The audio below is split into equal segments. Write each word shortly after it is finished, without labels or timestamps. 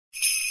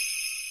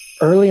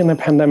early in the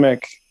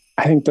pandemic,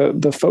 I think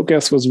the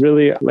focus was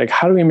really like,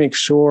 how do we make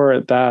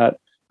sure that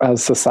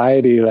as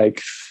society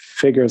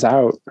figures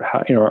out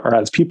how, or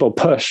as people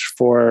push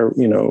for,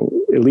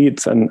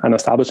 elites and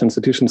established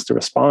institutions to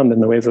respond in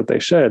the ways that they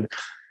should,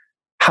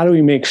 how do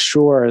we make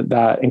sure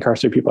that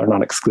incarcerated people are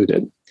not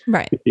excluded?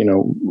 Right.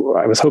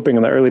 I was hoping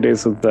in the early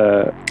days of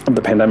the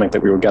pandemic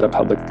that we would get a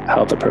public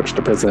health approach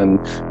to prison,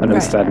 and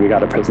instead we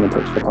got a prison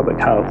approach to public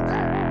health.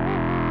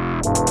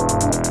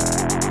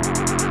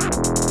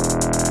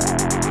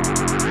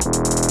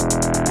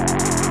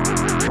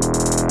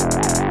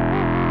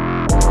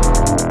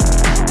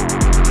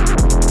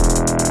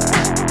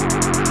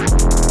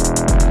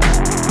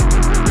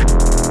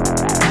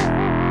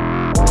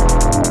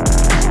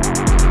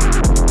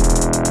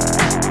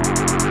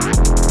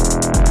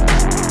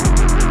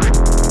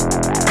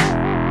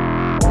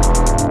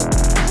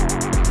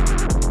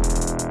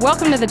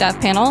 Welcome to the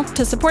Death Panel.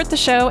 To support the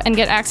show and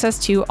get access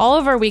to all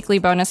of our weekly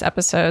bonus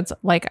episodes,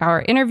 like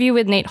our interview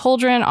with Nate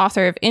Holdren,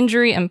 author of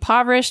Injury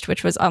Impoverished,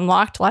 which was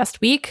unlocked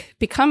last week,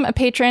 become a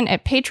patron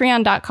at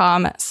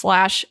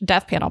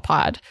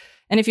patreon.com/deathpanelpod.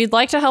 And if you'd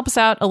like to help us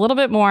out a little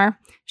bit more,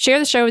 share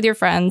the show with your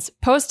friends,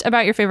 post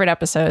about your favorite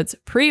episodes,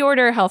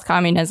 pre-order Health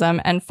Communism,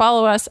 and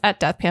follow us at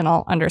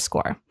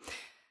deathpanel_.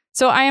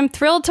 So I am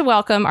thrilled to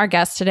welcome our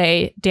guest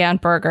today, Dan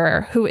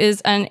Berger, who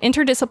is an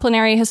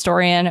interdisciplinary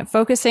historian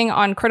focusing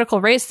on critical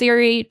race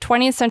theory,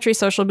 20th century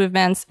social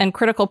movements, and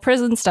critical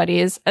prison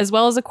studies, as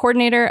well as a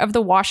coordinator of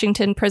the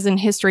Washington Prison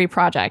History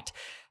Project.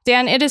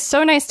 Dan, it is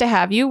so nice to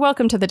have you.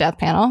 Welcome to the Death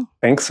Panel.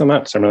 Thanks so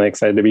much. I'm really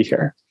excited to be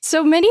here.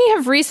 So many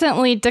have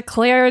recently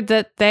declared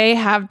that they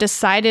have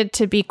decided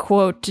to be,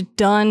 quote,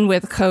 done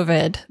with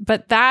COVID,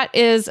 but that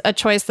is a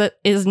choice that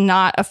is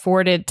not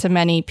afforded to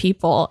many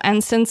people.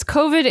 And since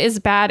COVID is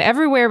bad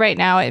everywhere right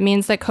now, it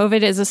means that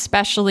COVID is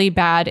especially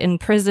bad in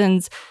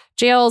prisons,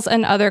 jails,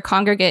 and other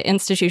congregate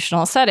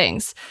institutional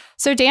settings.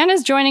 So Dan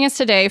is joining us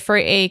today for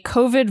a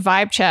COVID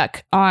vibe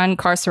check on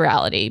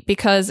carcerality,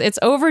 because it's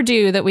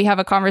overdue that we have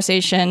a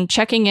conversation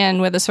checking in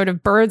with a sort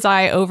of bird's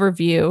eye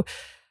overview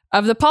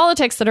of the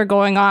politics that are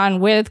going on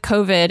with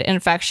COVID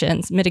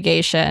infections,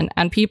 mitigation,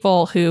 and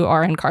people who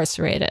are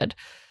incarcerated.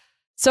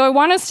 So I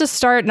want us to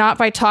start not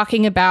by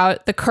talking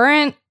about the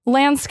current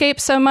landscape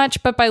so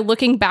much, but by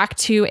looking back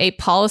to a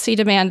policy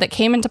demand that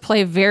came into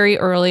play very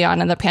early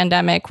on in the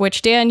pandemic,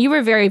 which, Dan, you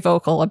were very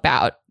vocal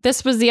about.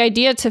 This was the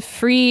idea to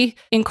free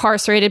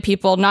incarcerated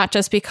people, not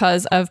just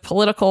because of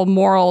political,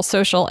 moral,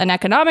 social, and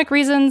economic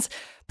reasons,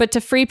 but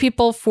to free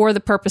people for the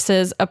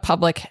purposes of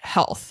public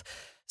health.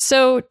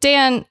 So,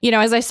 Dan,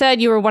 as I said,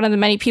 you were one of the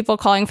many people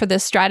calling for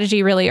this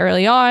strategy really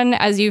early on,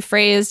 as you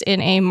phrased in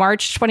a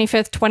March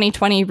 25th,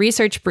 2020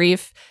 research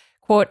brief,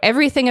 quote,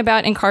 "Everything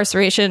about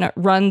incarceration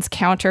runs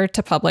counter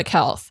to public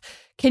health."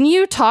 Can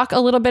you talk a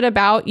little bit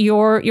about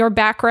your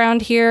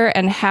background here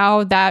and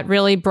how that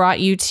really brought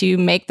you to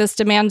make this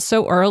demand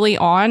so early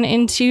on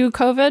into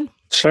COVID?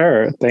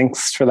 Sure.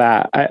 Thanks for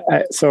that.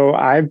 So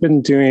I've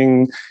been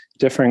doing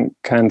different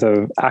kinds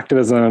of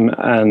activism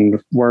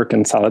and work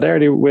in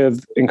solidarity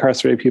with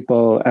incarcerated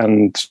people.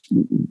 And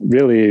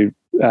really,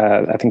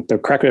 I think the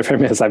correct way for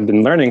me is I've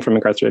been learning from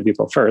incarcerated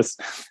people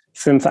first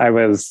since I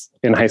was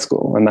in high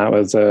school. And that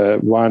was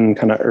one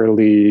kind of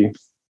early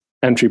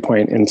entry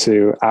point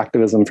into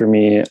activism for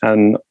me,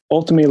 and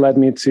ultimately led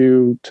me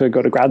to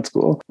go to grad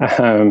school.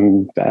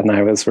 And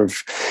I was sort of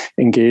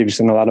engaged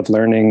in a lot of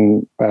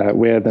learning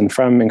with and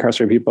from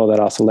incarcerated people that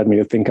also led me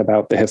to think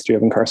about the history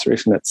of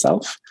incarceration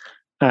itself.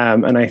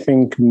 And I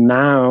think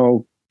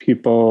now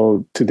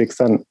people, to the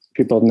extent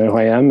people know who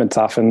I am, it's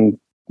often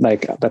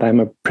like that I'm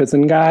a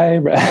prison guy.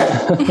 But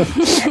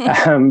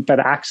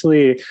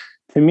actually,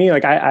 to me, I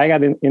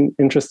got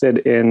interested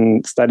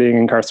in studying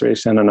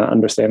incarceration and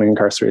understanding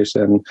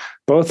incarceration,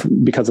 both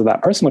because of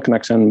that personal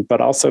connection, but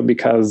also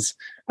because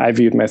I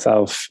viewed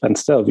myself and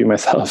still view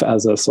myself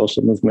as a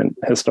social movement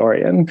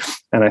historian.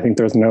 And I think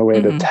there's no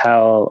way to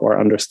tell or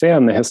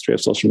understand the history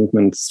of social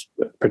movements,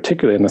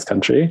 particularly in this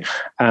country,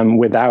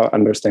 without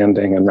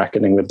understanding and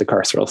reckoning with the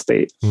carceral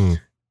state.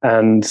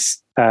 And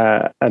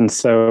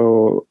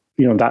so,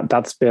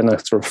 that's been a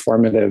sort of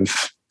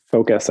formative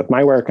focus of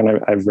my work.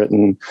 And I've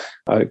written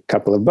a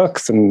couple of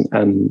books and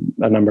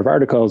a number of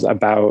articles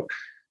about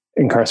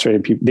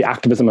incarcerated people, the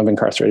activism of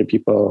incarcerated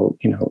people,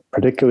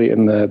 particularly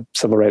in the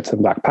civil rights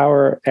and Black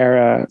Power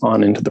era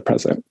on into the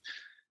present.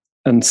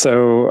 And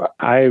so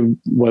I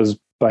was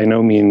by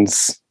no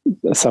means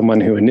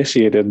someone who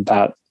initiated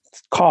that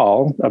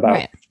call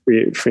about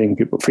freeing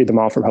people, free them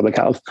all for public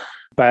health.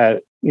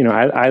 But,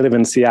 I live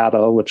in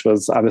Seattle, which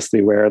was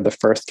obviously where the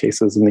first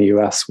cases in the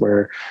US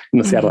were in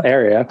the Seattle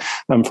area.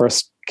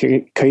 First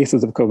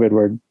cases of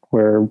COVID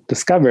were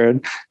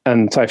discovered.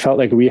 And so I felt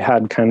like we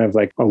had kind of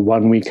like a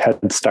 1 week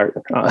head start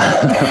on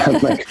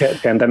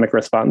pandemic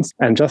response.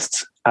 And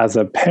just as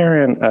a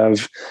parent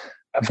of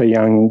a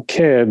young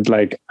kid,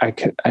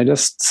 I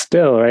just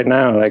still right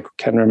now,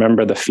 can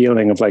remember the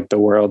feeling of the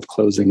world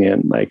closing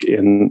in,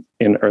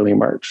 in early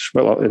March,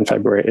 in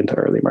February into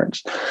early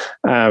March,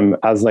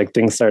 as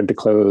things started to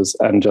close,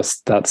 and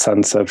just that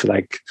sense of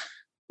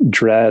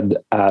dread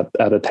at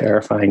a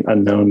terrifying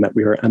unknown that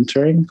we were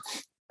entering.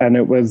 And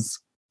it was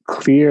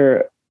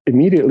clear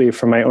immediately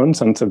from my own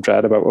sense of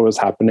dread about what was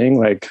happening,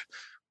 like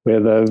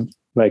with a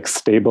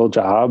stable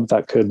job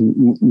that could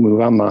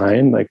move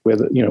online, like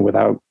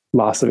without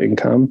loss of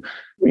income,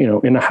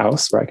 in a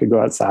house where I could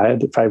go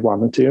outside if I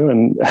wanted to.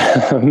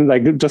 And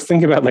like, just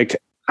think about like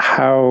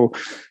how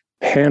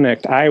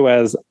panicked I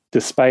was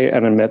despite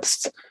and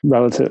amidst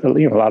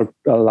relatively, a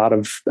lot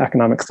of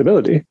economic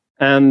stability.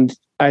 And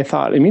I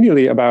thought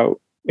immediately about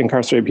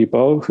incarcerated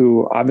people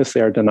who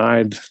obviously are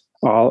denied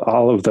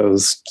all of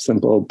those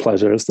simple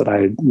pleasures that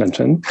I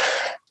mentioned,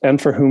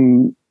 and for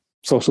whom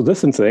social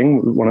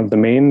distancing, one of the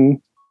main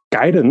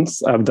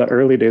guidance of the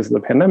early days of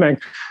the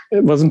pandemic,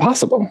 it was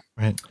impossible.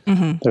 Right.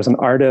 Mm-hmm. There's an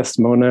artist,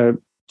 Mona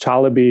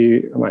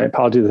Chalabi, my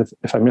apologies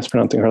if I'm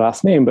mispronouncing her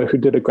last name, but who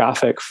did a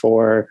graphic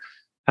for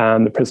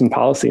the Prison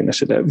Policy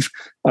Initiative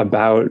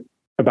about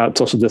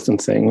social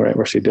distancing, right?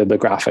 Where she did the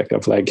graphic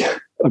of like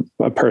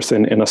a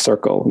person in a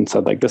circle and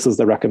said like, this is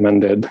the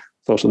recommended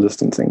social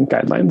distancing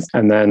guidelines.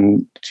 And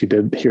then she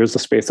did, here's the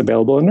space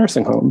available in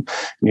nursing home.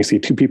 And you see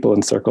two people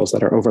in circles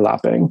that are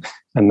overlapping.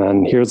 And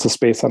then here's the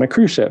space on a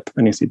cruise ship.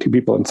 And you see two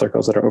people in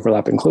circles that are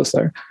overlapping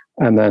closer.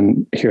 And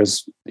then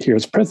here's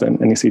prison.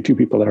 And you see two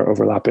people that are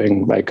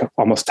overlapping, like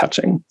almost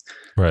touching.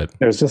 Right.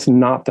 There's just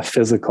not the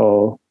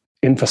physical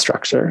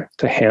infrastructure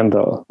to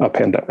handle a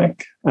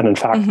pandemic. And in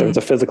fact, there's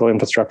a physical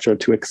infrastructure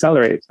to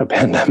accelerate a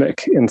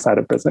pandemic inside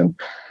a prison.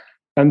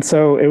 And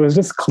so it was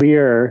just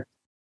clear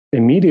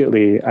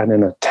immediately and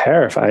in a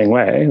terrifying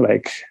way,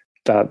 like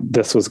that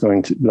this was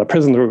going to, the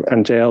prisons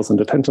and jails and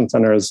detention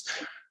centers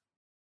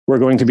were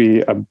going to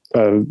be a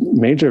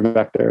major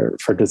vector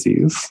for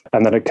disease,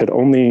 and that it could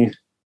only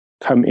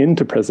come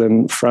into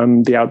prison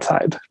from the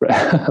outside.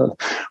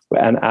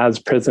 And as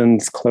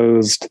prisons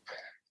closed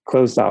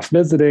off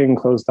visiting,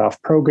 closed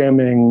off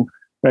programming,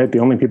 right? The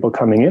only people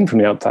coming in from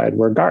the outside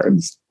were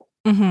guards.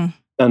 Mm-hmm.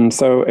 And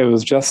so it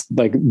was just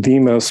like the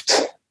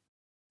most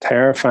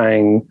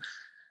terrifying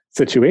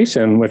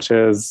situation, which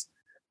is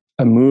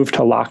a move to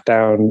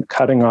lockdown,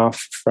 cutting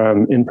off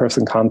from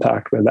in-person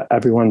contact with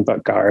everyone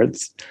but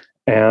guards.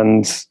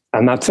 And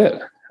that's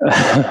it.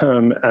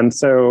 And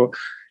so,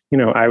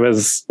 I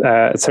was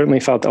certainly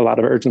felt a lot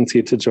of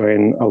urgency to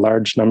join a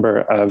large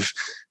number of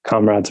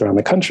comrades around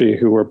the country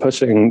who were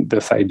pushing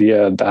this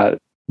idea that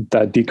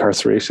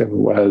decarceration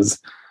was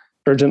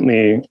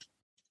urgently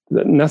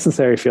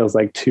necessary. Feels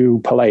like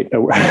too polite a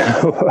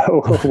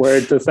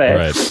word to say.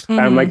 Right.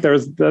 Mm-hmm. Like there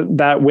was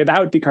that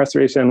without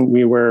decarceration,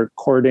 we were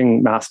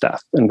courting mass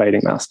death,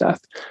 inviting mass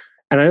death.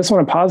 And I just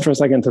want to pause for a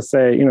second to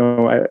say,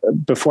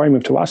 before I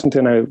moved to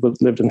Washington, I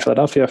lived in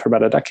Philadelphia for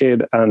about a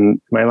decade.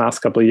 And my last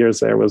couple of years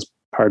there was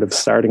part of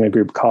starting a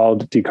group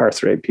called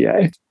Decarcerate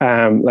PA.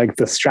 Like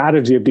the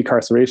strategy of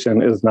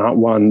decarceration is not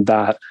one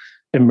that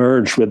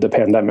emerged with the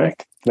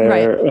pandemic.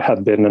 There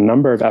had been a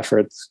number of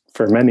efforts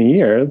for many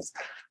years,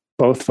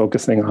 both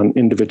focusing on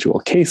individual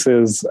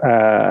cases,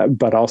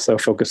 but also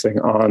focusing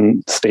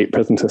on state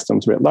prison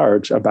systems writ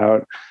large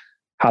about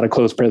how to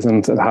close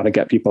prisons and how to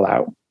get people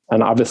out.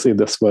 And obviously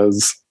this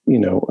was,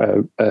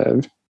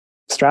 a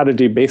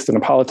strategy based in a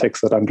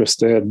politics that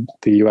understood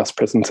the US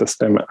prison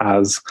system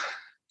as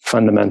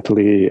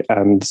fundamentally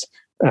and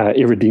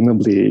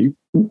irredeemably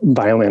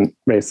violent,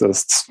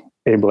 racist,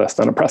 ableist,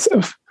 and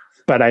oppressive.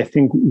 But I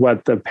think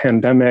what the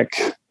pandemic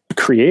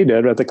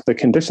created, or the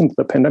conditions of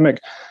the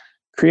pandemic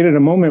created a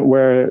moment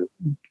where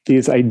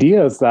these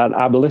ideas that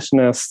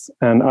abolitionists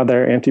and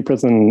other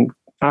anti-prison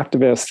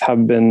activists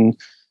have been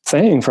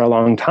saying for a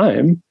long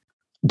time,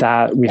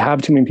 that we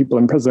have too many people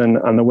in prison,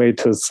 and the way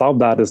to solve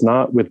that is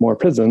not with more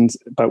prisons,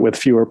 but with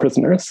fewer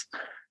prisoners.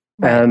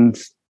 Right.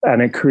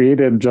 And it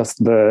created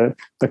just the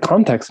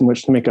context in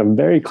which to make a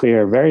very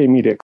clear, very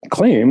immediate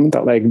claim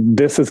that like,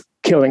 this is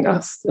killing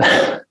us.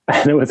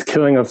 And it was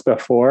killing us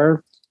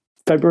before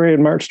February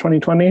and March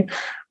 2020,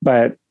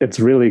 but it's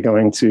really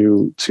going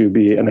to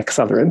be an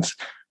accelerant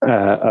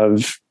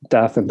of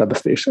death and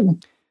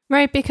devastation.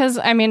 Right, because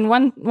I mean,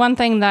 one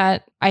thing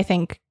that I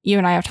think you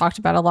and I have talked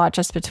about a lot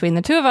just between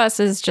the two of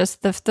us is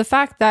just the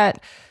fact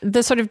that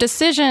the sort of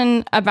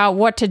decision about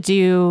what to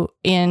do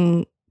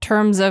in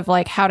terms of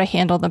like how to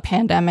handle the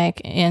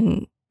pandemic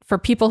for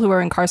people who were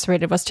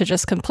incarcerated was to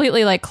just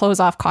completely like close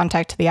off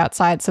contact to the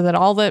outside, so that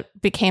all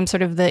that became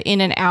sort of the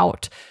in and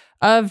out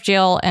of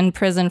jail and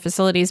prison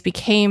facilities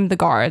became the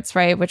guards,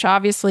 right? Which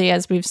obviously,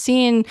 as we've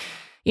seen,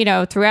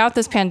 throughout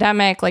this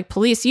pandemic, like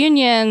police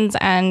unions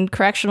and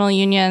correctional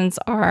unions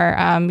are,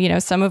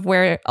 some of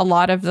where a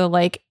lot of the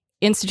like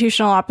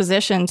institutional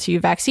opposition to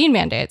vaccine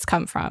mandates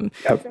come from.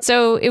 Yep.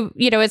 So,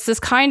 it's this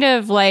kind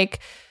of like,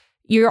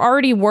 you're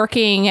already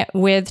working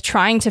with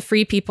trying to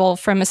free people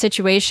from a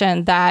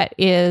situation that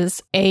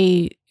is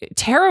a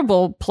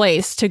terrible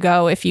place to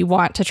go if you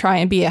want to try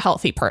and be a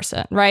healthy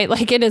person, right?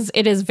 Like it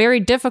is very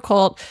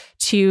difficult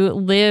to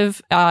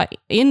live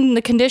in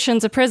the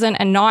conditions of prison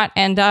and not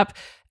end up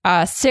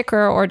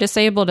sicker or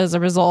disabled as a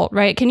result,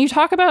 right? Can you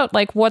talk about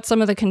like what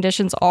some of the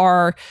conditions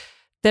are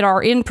that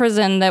are in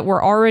prison that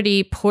were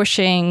already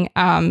pushing,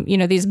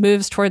 these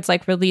moves towards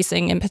like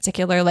releasing, in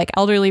particular, like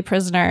elderly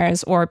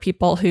prisoners or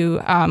people who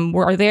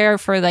were there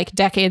for like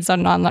decades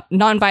on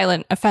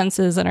nonviolent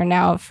offenses and are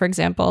now, for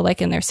example,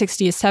 like in their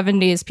 60s,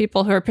 70s,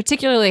 people who are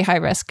particularly high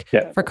risk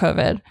for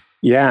COVID.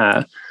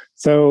 Yeah.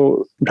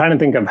 So I'm trying to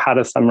think of how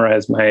to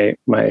summarize my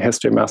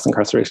history of mass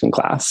incarceration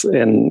class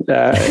in in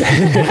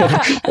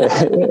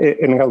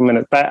a couple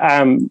minutes.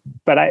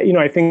 But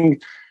I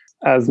think,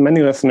 as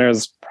many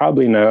listeners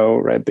probably know,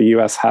 right, the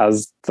U.S.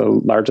 has the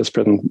largest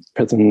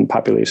prison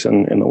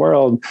population in the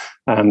world.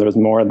 There's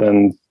more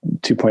than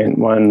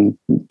 2.1,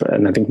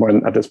 and I think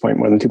at this point,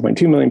 more than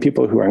 2.2 million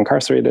people who are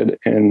incarcerated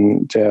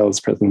in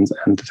jails, prisons,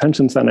 and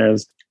detention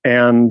centers.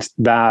 And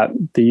that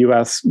the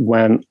U.S.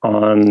 went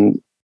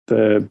on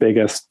the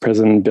biggest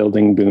prison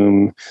building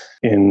boom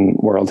in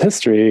world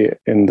history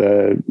in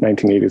the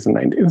 1980s and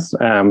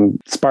 90s,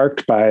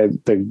 sparked by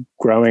the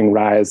growing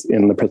rise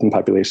in the prison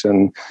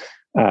population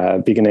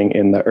beginning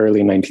in the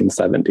early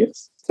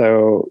 1970s.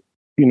 So,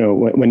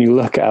 when you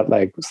look at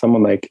like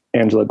someone like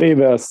Angela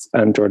Davis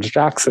and George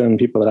Jackson,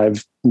 people that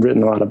I've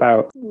written a lot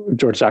about,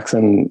 George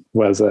Jackson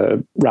was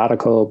a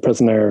radical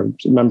prisoner,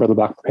 member of the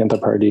Black Panther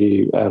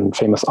Party, and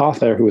famous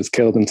author who was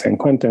killed in San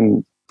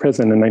Quentin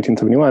prison in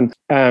 1971.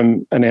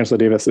 And Angela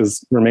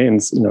Davis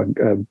remains,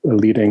 a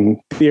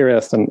leading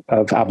theorist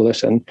of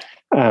abolition,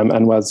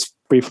 and was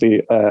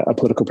briefly a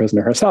political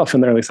prisoner herself in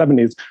the early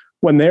 70s.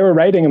 When they were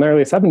writing in the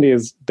early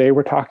 70s, they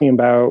were talking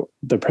about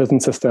the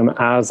prison system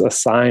as a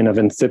sign of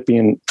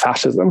incipient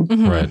fascism.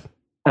 Mm-hmm. Right.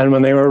 And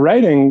when they were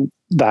writing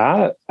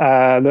that,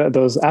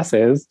 those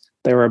essays,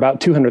 there were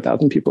about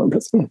 200,000 people in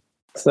prison.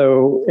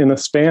 So in a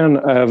span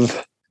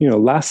of,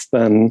 less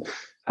than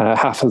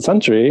half a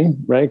century,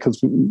 right? Because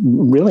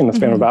really in the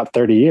span of about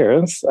 30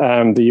 years,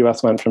 the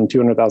US went from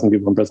 200,000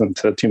 people in prison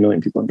to 2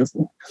 million people in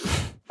prison.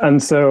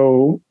 And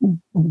so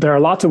there are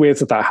lots of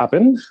ways that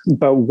happened,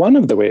 but one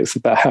of the ways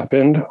that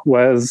happened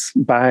was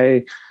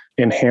by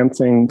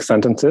enhancing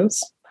sentences,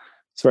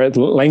 so right,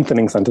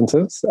 lengthening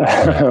sentences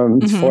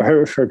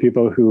for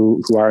people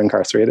who are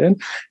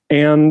incarcerated,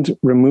 and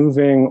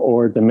removing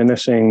or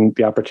diminishing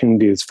the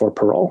opportunities for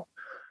parole.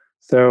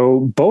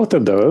 So both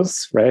of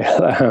those, right,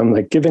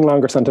 like giving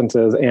longer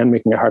sentences and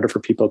making it harder for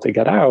people to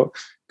get out,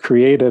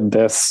 created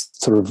this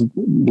sort of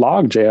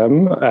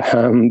logjam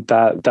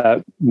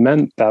that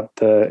meant that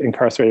the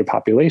incarcerated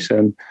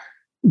population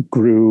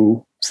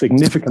grew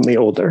significantly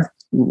older,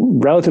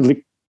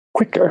 relatively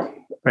quicker,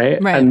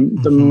 right?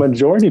 And the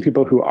majority of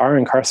people who are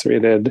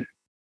incarcerated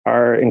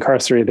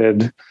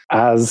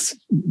as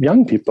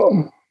young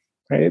people,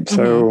 right?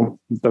 So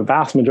the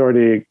vast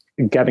majority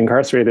get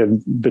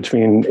incarcerated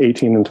between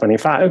 18 and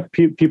 25.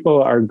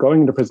 People are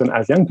going to prison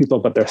as young people,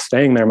 but they're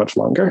staying there much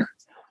longer.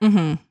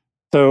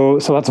 So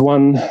that's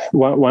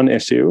one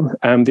issue.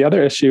 The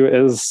other issue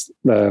is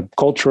the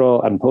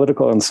cultural and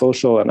political and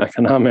social and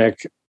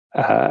economic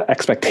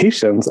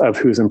expectations of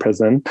who's in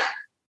prison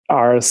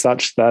are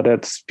such that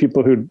it's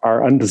people who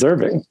are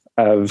undeserving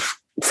of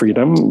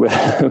freedom,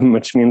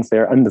 which means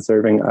they're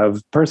undeserving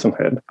of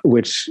personhood,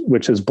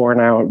 which is borne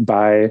out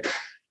by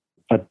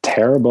a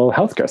terrible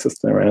healthcare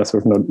system, right? A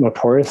sort of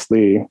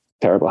notoriously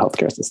terrible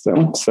healthcare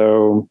system.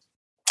 So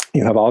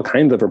you have all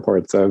kinds of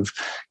reports of,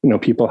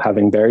 people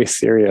having very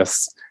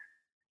serious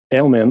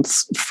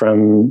ailments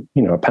from,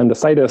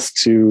 appendicitis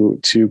to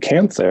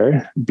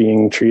cancer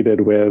being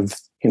treated with,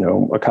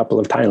 a couple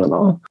of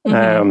Tylenol.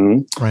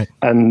 Right.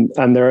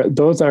 And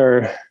those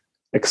are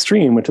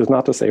extreme, which is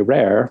not to say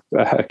rare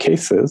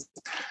cases,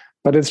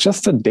 but it's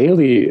just a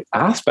daily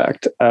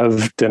aspect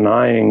of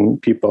denying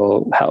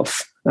people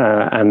health.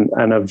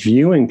 And of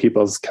viewing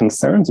people's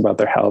concerns about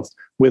their health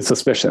with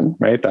suspicion,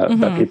 right?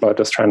 That people are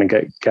just trying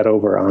to get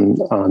over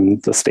on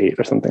the state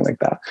or something like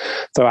that.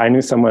 So I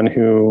knew someone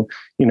who,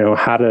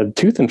 had a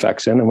tooth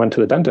infection and went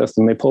to the dentist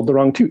and they pulled the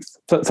wrong tooth.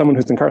 So someone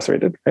who's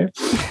incarcerated, right?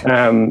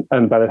 And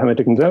by the time they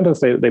took him to the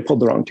dentist, they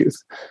pulled the wrong tooth.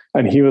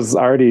 And he was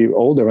already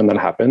older when that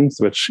happens,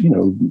 which,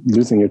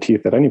 losing your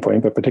teeth at any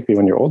point, but particularly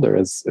when you're older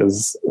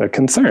is a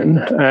concern.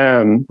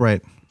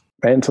 Right.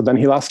 And so then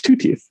he lost 2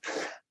 teeth.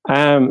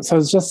 So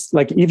it's just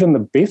like even the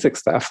basic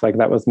stuff like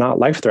that was not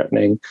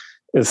life-threatening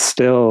is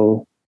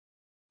still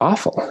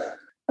awful.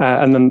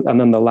 And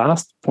then the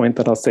last point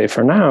that I'll say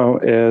for now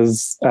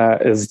is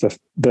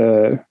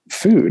the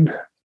food,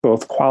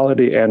 both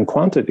quality and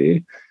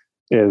quantity,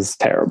 is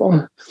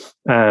terrible.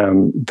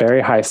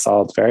 Very high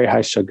salt, very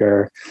high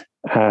sugar,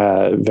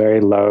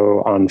 very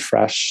low on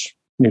fresh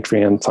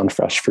nutrients, on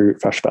fresh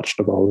fruit, fresh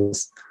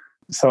vegetables.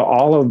 So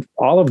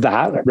all of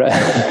that,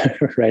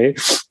 right,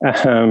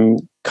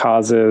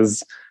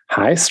 causes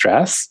high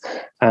stress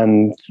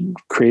and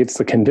creates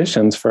the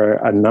conditions for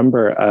a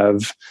number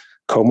of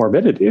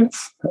comorbidities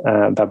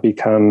that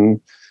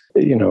become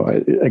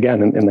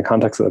again, in the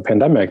context of the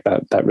pandemic,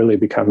 that really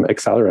become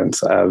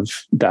accelerants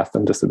of death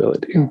and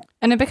disability.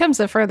 And it becomes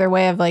a further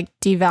way of like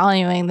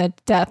devaluing the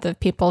death of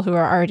people who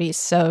are already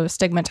so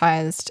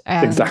stigmatized.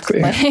 And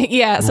exactly.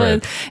 So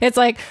it's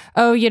like,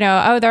 there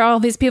are all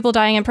these people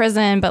dying in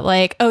prison, but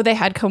like, they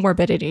had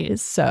comorbidities.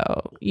 So,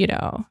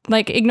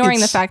 like ignoring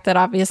the fact that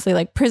obviously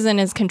like prison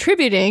is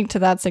contributing to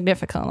that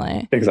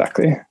significantly.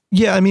 Exactly.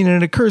 Yeah. I mean,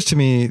 and it occurs to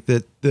me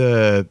that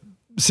the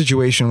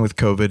situation with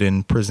COVID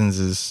in prisons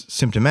is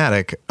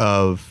symptomatic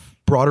of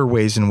broader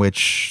ways in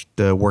which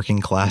the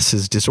working class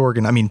is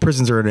disorganized. I mean,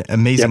 prisons are an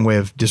amazing way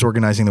of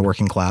disorganizing the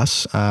working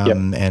class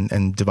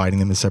and dividing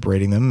them and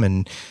separating them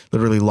and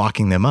literally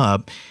locking them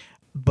up.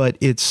 But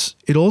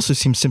it also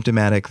seems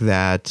symptomatic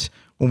that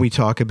when we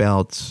talk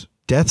about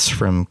deaths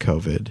from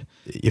COVID,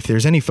 if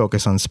there's any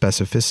focus on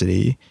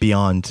specificity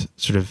beyond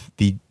sort of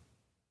the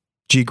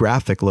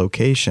geographic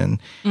location,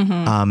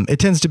 it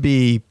tends to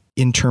be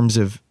in terms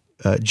of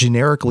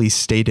generically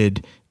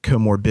stated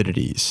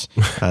comorbidities,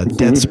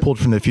 deaths pulled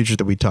from the future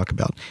that we talk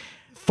about.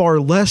 Far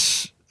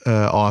less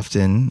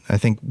often, I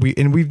think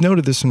we've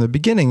noted this from the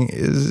beginning,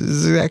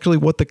 is actually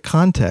what the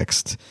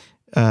context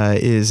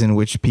is in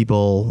which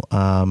people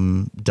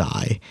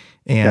die,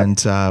 and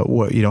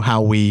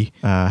how we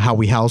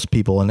house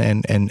people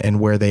and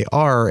where they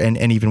are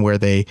and even where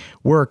they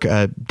work.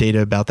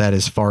 Data about that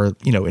is far,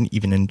 and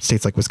even in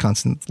states like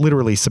Wisconsin,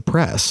 literally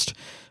suppressed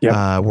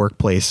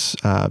workplace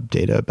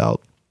data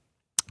about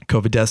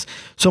COVID deaths.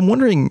 So I'm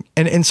wondering,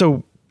 and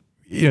so,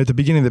 at the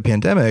beginning of the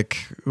pandemic,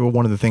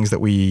 one of the things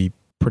that we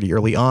pretty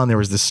early on, there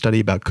was this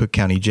study about Cook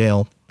County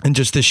Jail and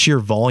just the sheer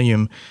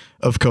volume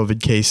of COVID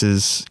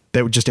cases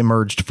that just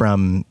emerged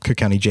from Cook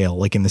County Jail,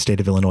 like in the state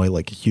of Illinois,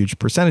 like a huge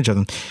percentage of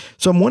them.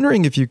 So I'm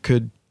wondering if you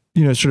could,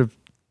 sort of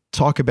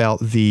talk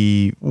about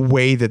the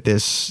way that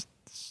this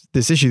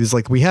issue is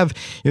like, we have,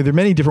 there are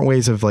many different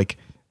ways of like,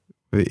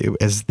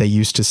 as they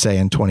used to say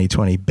in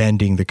 2020,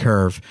 bending the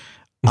curve.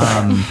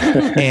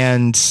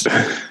 And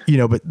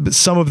but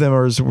some of them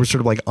were sort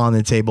of like on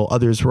the table,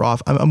 others were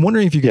off. I'm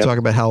wondering if you could talk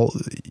about how,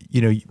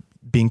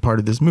 being part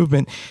of this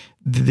movement,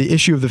 the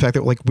issue of the fact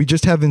that like we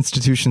just have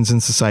institutions in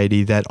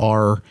society that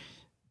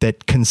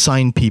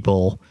consign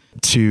people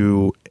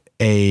to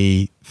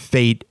a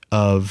fate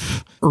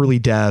of early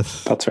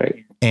death. That's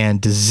right.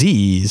 And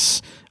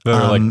disease. That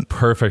are like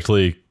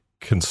perfectly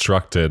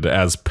constructed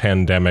as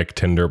pandemic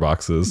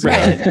tinderboxes.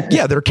 Right.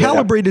 Yeah, they're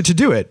calibrated to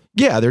do it.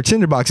 Yeah, they're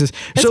tinderboxes.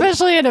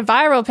 Especially in a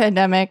viral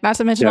pandemic, not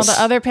to mention all the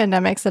other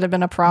pandemics that have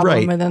been a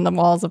problem within the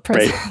walls of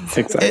prisons. Right.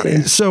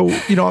 Exactly. So,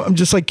 I'm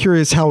just like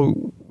curious how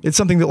it's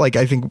something that like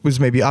I think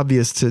was maybe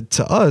obvious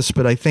to us,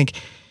 but I think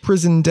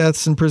prison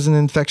deaths and prison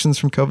infections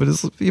from COVID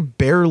is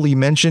barely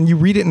mentioned. You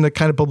read it in a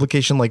kind of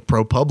publication like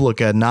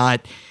ProPublica,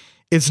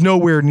 it's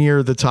nowhere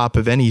near the top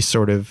of any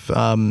sort of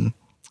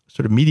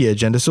media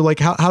agenda. So like,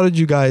 how did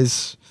you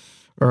guys,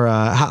 or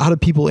how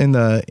did people in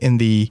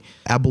the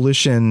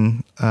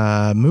abolition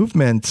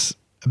movement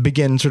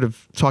begin sort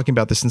of talking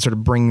about this and sort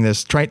of bring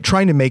this,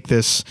 trying to make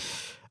this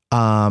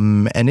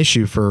an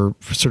issue for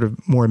sort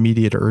of more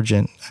immediate,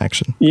 urgent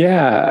action?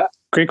 Yeah,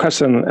 great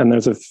question. And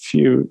there's a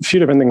few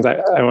different things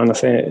I want to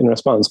say in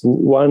response.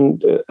 One,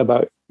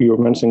 about, you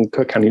were mentioning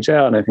Cook County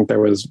Jail, and I think there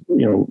was,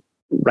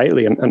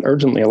 rightly and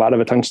urgently a lot of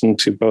attention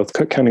to both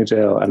Cook County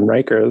Jail and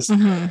Rikers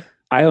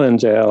Island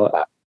Jail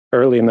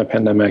early in the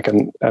pandemic,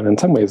 and in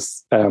some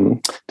ways,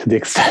 to the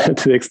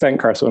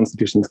extent carceral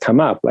institutions come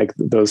up, like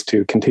those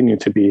two continue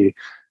to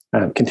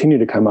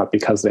come up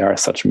because they are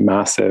such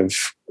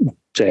massive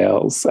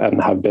jails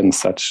and have been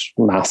such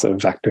massive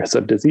vectors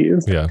of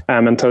disease. Yeah.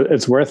 And so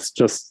it's worth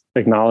just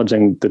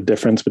acknowledging the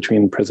difference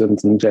between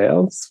prisons and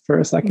jails for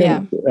a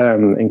second,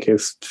 in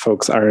case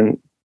folks aren't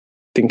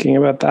thinking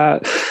about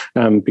that,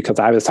 because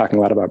I was talking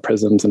a lot about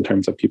prisons in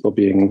terms of people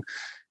being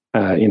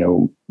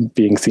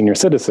being senior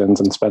citizens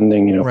and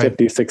spending,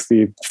 50,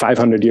 60,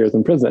 500 years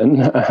in prison,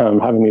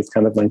 having these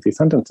kind of lengthy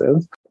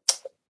sentences.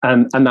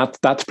 And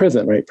that's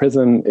prison, right?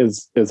 Prison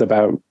is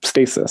about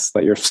stasis,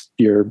 that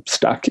you're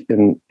stuck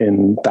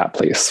in that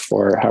place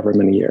for however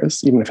many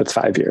years, even if it's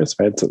 5 years,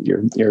 right? So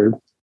you're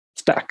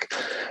stuck.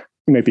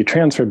 You might be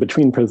transferred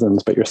between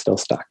prisons, but you're still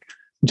stuck.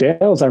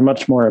 Jails are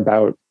much more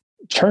about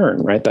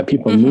churn, right? That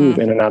people move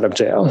in and out of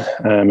jail.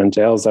 And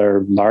jails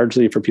are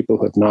largely for people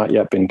who have not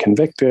yet been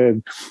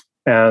convicted,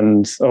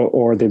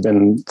 or they've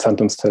been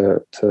sentenced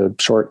to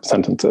short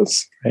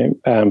sentences,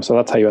 right? So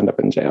that's how you end up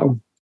in jail.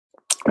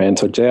 Right? And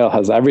so jail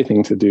has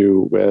everything to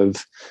do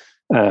with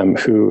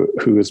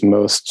who is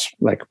most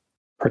like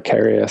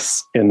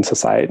precarious in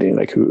society,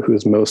 like who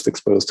is most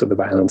exposed to the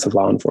violence of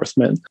law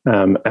enforcement,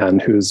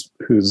 and who's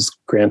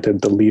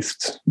granted the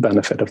least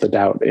benefit of the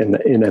doubt in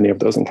any of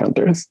those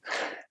encounters.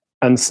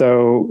 And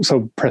so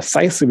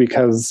precisely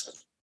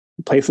because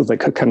places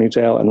like Cook County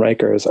Jail and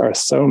Rikers are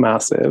so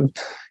massive,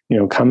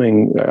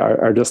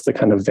 are just the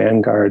kind of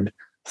vanguard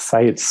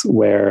sites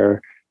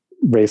where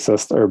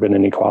racist urban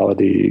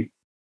inequality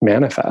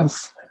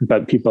manifests,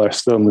 but people are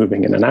still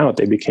moving in and out.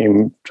 They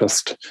became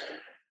just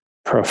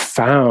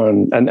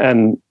profound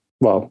and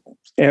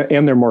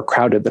and they're more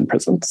crowded than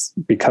prisons,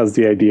 because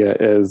the idea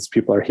is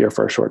people are here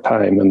for a short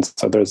time. And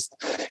so there's,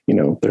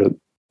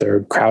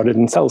 they're crowded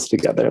in cells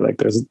together. Like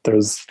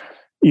there's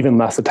even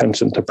less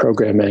attention to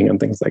programming and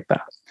things like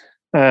that.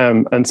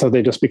 And so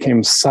they just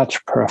became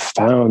such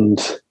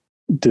profound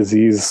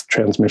disease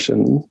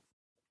transmission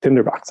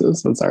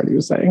tinderboxes, as Artie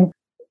was saying,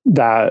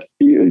 that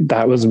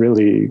was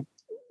really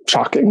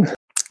shocking.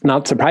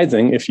 Not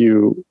surprising if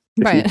you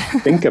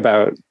think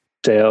about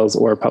jails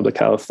or public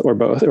health or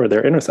both, or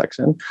their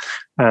intersection,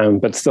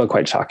 but still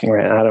quite shocking,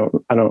 right? And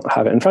I don't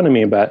have it in front of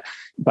me, but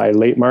by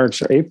late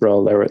March or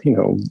April, there were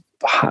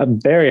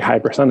very high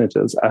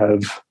percentages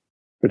of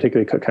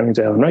particularly Cook County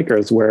Jail and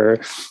Rikers were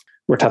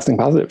testing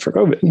positive for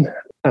COVID.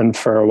 And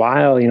for a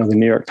while, the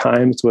New York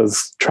Times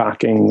was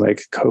tracking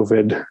like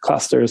COVID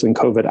clusters and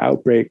COVID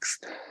outbreaks,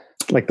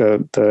 like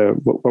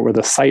what were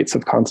the sites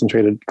of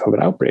concentrated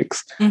COVID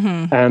outbreaks.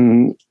 Mm-hmm.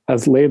 And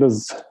as late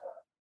as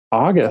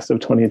August of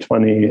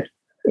 2020,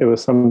 it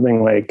was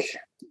something like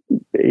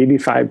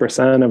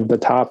 85% of the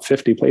top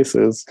 50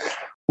 places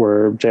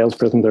were jails,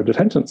 prisons, or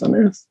detention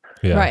centers.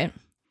 Yeah. Right.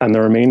 And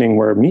the remaining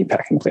were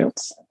meatpacking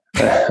plants.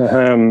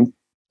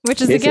 Which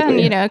is,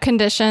 again,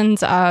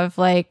 conditions of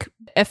like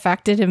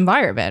affected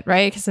environment,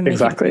 right? Because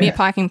exactly.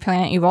 Meatpacking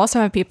plant, you also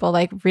have people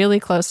like really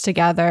close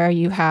together.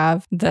 You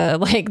have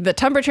the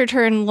temperature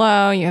turn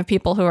low. You have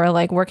people who are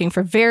like working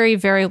for very,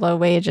 very low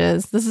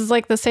wages. This is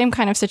like the same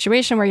kind of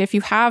situation where if you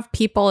have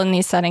people in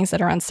these settings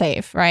that are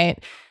unsafe, right?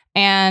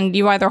 And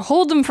you either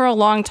hold them for a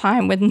long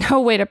time with no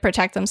way to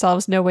protect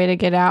themselves, no way to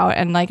get out,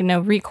 and like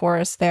no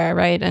recourse there,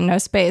 right? And no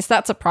space.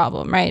 That's a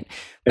problem, right?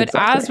 But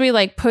exactly. As we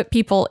like put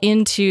people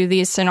into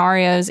these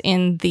scenarios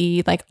in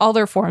the like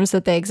other forms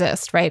that they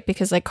exist, right?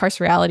 Because like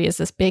carcerality is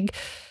this big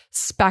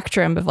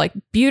spectrum of like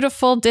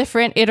beautiful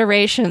different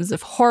iterations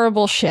of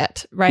horrible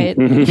shit, right?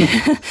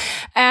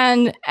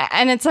 and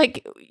it's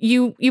like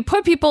you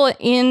put people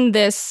in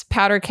this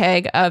powder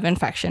keg of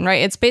infection,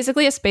 right? It's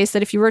basically a space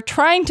that if you were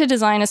trying to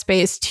design a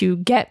space to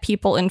get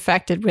people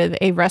infected with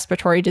a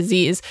respiratory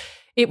disease,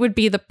 it would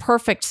be the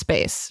perfect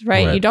space,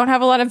 right? You don't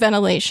have a lot of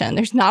ventilation.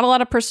 There's not a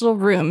lot of personal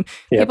room.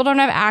 Yep. People don't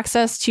have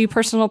access to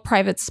personal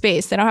private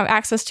space. They don't have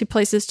access to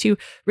places to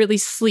really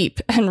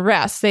sleep and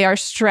rest. They are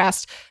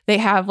stressed. They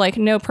have like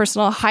no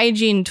personal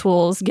hygiene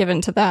tools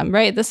given to them,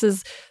 right? This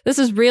is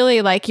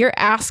really like you're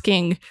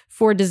asking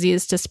for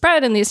disease to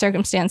spread in these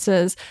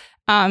circumstances.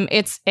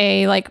 It's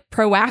a like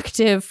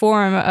proactive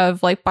form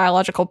of like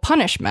biological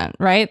punishment,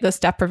 right? This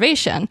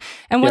deprivation.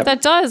 And what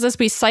that does is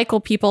we cycle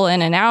people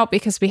in and out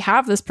because we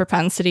have this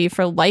propensity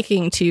for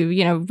liking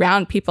to,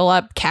 round people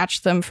up,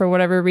 catch them for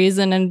whatever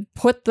reason and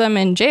put them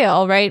in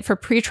jail, right? For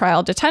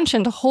pretrial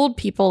detention to hold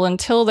people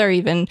until they're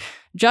even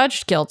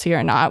judged guilty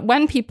or not.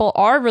 When people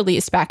are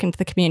released back into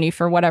the community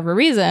for whatever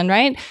reason,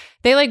 right?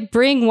 They like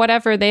bring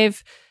whatever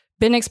they've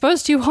been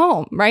exposed to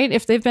home, right?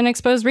 If they've been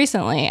exposed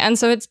recently. And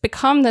so it's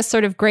become this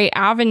sort of great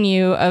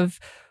avenue of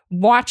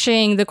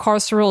watching the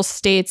carceral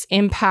state's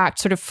impact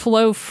sort of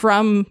flow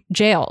from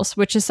jails,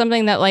 which is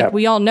something that like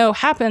we all know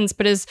happens,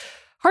 but is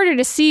harder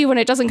to see when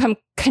it doesn't come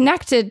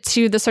connected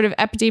to the sort of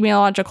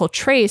epidemiological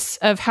trace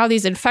of how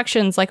these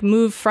infections like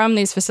move from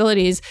these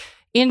facilities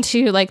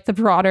into like the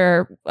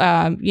broader,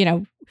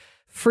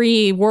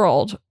 free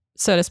world,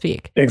 so to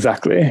speak.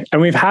 Exactly.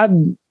 And we've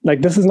had,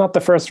 like, this is not the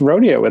first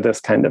rodeo with this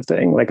kind of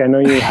thing. Like, I know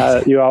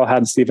you all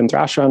had Stephen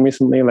Thrash on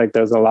recently. Like,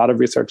 there's a lot of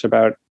research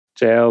about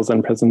jails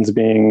and prisons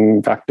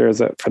being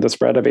vectors for the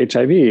spread of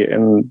HIV,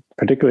 and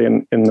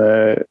particularly in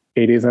the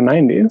 80s and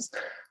 90s.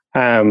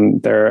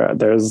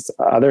 There's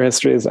other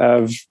histories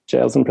of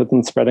jails and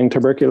prisons spreading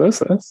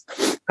tuberculosis.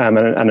 And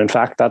in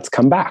fact, that's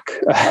come back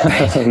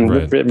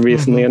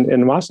recently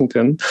in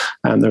Washington.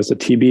 There's a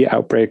TB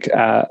outbreak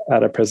at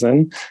a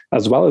prison,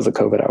 as well as a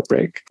COVID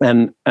outbreak.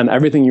 And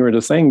everything you were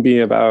just saying, Bea,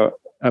 about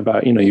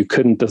you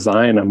couldn't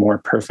design a more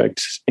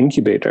perfect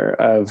incubator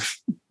of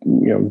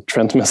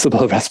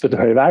transmissible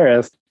respiratory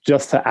virus.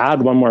 Just to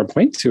add one more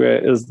point to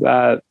it is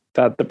that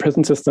the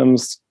prison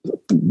systems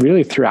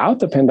really throughout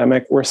the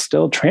pandemic were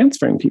still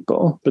transferring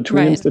people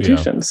between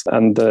institutions. Yeah.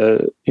 And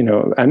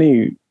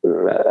any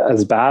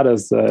as bad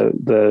as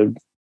the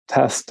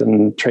test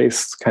and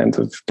trace kinds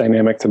of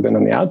dynamics have been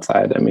on the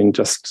outside, I mean,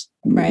 just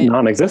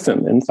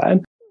non-existent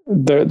inside.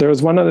 There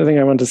was one other thing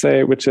I wanted to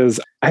say, which is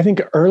I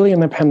think early in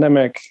the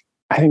pandemic,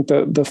 I think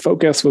the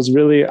focus was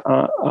really,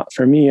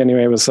 for me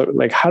anyway, was sort of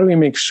like, how do we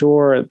make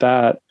sure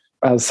that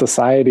as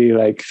society,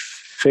 like,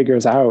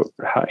 figures out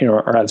how,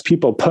 or as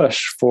people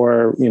push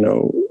for,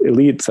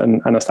 elites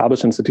and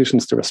established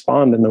institutions to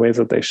respond in the ways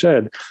that they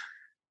should,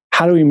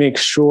 how do we make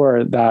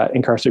sure that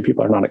incarcerated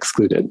people are not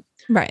excluded?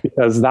 Right.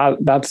 Because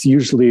that's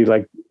usually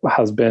like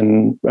has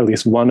been at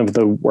least one of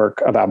the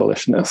work of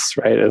abolitionists,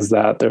 right? Is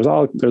that there's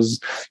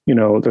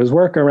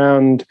work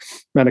around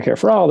Medicare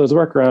for all, there's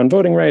work around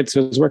voting rights,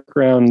 there's work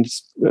around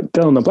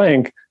fill in the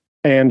blank.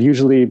 And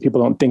usually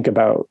people don't think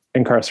about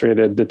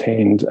incarcerated,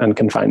 detained, and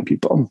confined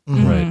people.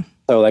 Right.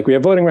 So like we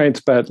have voting rights,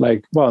 but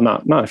like, well,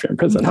 not if you're in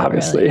prison, Not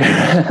obviously. really.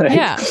 Like,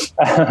 Yeah.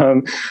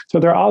 So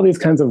there are all these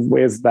kinds of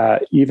ways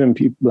that even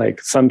people,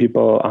 like some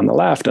people on the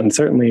left, and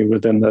certainly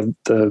within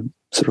the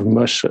sort of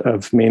mush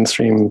of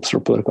mainstream sort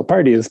of political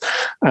parties,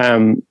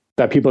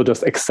 that people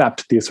just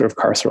accept these sort of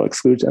carceral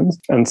exclusions.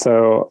 And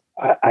so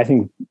I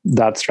think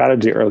that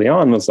strategy early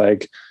on was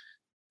like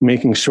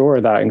making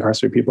sure that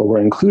incarcerated people were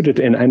included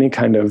in any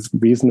kind of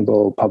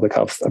reasonable public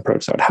health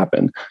approach that would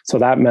happen. So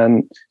that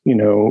meant,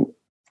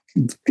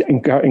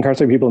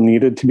 incarcerated people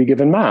needed to be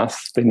given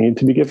masks. They needed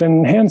to be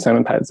given hand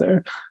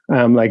sanitizer,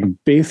 like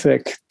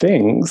basic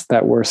things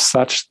that were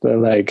such the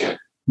like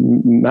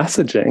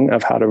messaging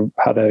of how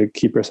to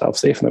keep yourself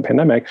safe in the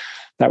pandemic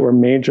that were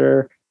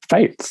major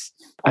fights.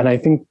 And I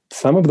think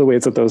some of the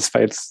ways that those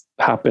fights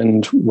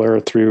happened were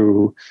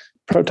through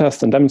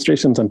protests and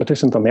demonstrations and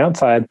petitions on the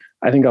outside.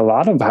 I think a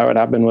lot of how it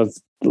happened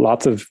was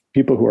lots of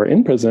people who are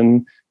in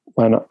prison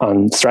went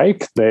on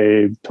strike.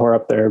 They tore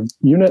up their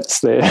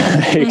units. They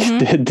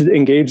did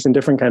engaged in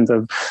different kinds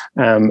of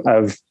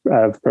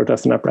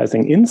protest and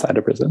uprising inside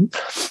a prison.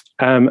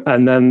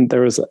 And then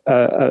there was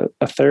a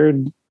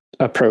third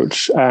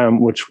approach,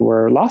 which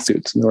were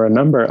lawsuits. And there were a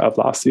number of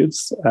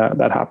lawsuits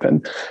that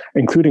happened,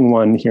 including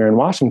one here in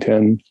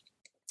Washington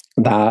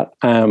that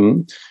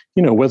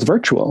was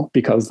virtual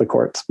because the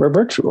courts were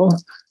virtual.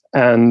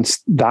 And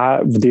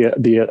that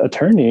the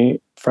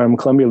attorney from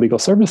Columbia Legal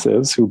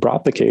Services, who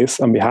brought the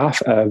case on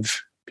behalf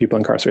of people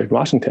incarcerated in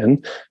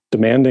Washington,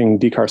 demanding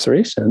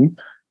decarceration,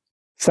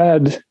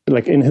 said,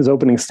 like in his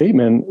opening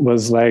statement,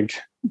 was like,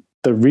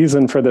 the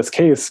reason for this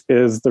case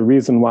is the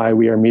reason why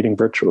we are meeting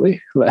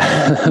virtually.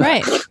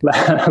 Right.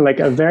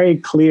 Like a very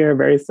clear,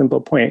 very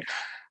simple point.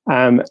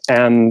 And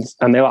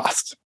they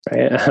lost.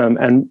 Right.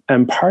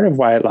 And part of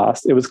why it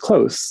lost, it was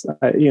close.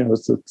 It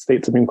was the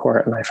state Supreme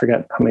Court, and I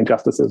forget how many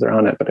justices are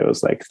on it, but it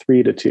was like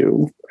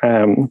 3-2.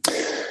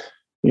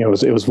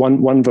 It was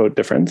one vote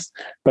difference,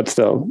 but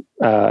still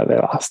they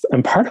lost.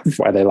 And part of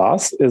why they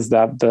lost is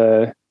that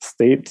the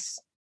state's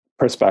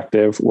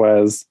perspective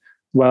was,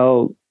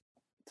 well,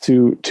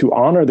 to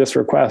honor this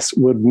request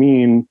would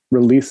mean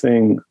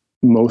releasing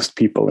most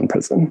people in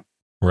prison.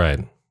 Right.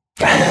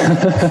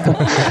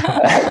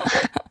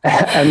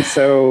 And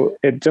so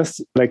it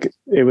just like,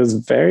 it was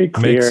very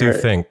clear. Makes you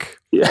think.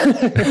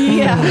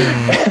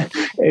 Yeah.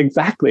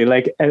 Exactly.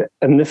 Like,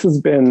 and this has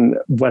been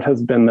what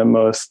has been the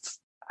most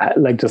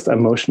like just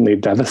emotionally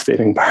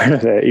devastating part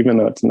of it, even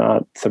though it's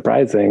not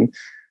surprising,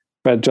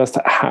 but just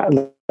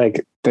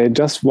like they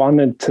just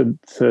wanted to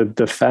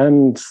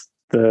defend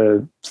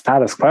the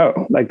status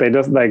quo. Like they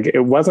just like,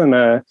 it wasn't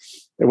a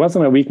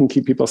we can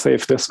keep people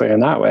safe this way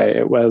and that way.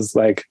 It was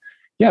like,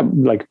 yeah,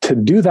 like to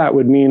do that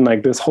would mean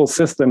like this whole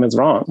system is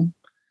wrong.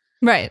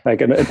 Right.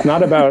 Like, and it's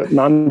not about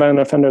non-violent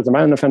offenders or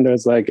violent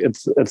offenders. Like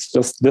it's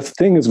just, this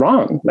thing is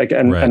wrong. Like,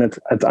 and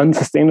it's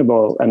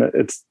unsustainable, and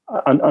it's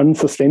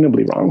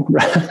unsustainably wrong.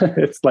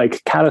 It's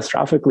like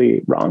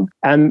catastrophically wrong.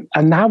 And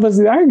that was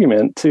the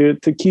argument to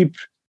keep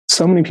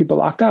so many people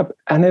locked up,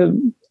 and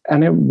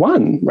it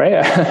won,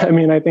 right? I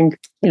mean, I think,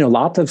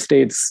 lots of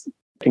states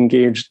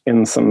engaged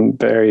in some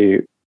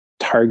very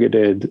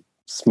targeted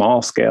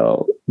small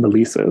scale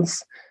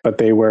releases, but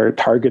they were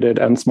targeted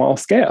and small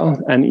scale.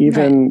 And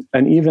even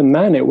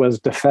then it was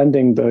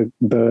defending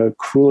the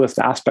cruelest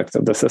aspects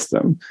of the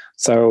system.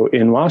 So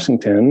in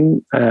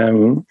Washington,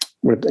 I'm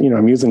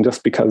using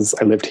just because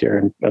I lived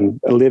here and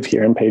live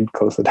here and paid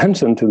close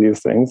attention to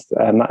these things.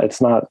 And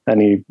it's not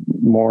any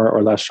more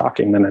or less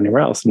shocking than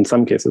anywhere else. In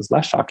some cases,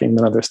 less shocking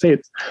than other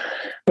states.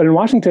 But in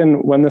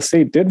Washington, when the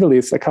state did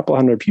release a couple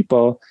hundred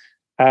people,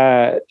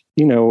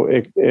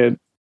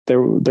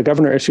 the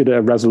governor issued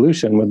a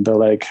resolution with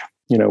the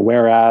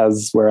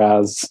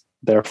whereas,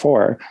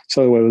 therefore.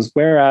 So it was,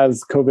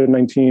 whereas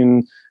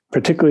COVID-19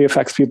 particularly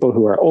affects people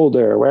who are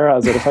older,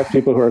 whereas it affects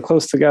people who are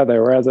close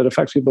together, whereas it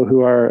affects people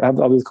who have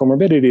all these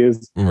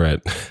comorbidities.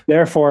 Right.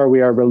 Therefore, we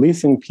are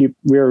releasing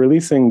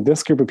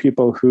this group of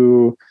people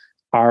who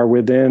are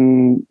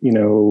within,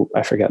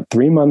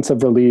 3 months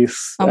of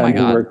release,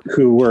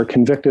 who were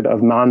convicted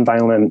of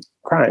nonviolent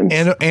crimes.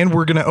 And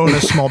we're going to own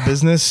a small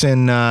business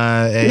and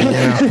operate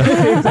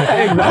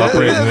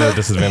in a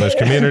disadvantaged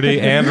community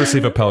and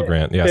receive a Pell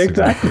Grant. Yes,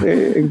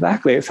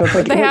 exactly. So it's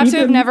like, they have to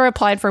have never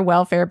applied for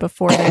welfare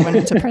before they went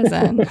into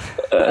prison.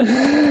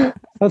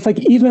 It's like,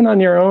 even on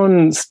your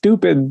own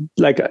stupid,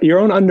 like your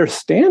own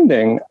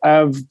understanding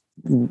of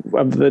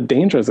the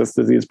dangers this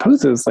disease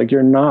poses, like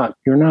you're not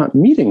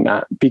meeting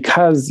that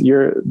because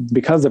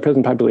the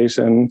prison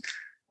population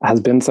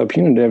has been so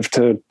punitive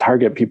to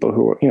target people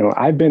who,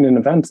 I've been in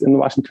events in the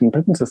Washington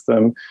prison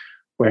system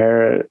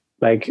where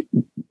like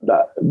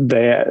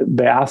they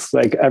ask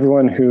like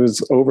everyone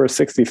who's over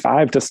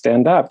 65 to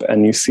stand up,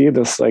 and you see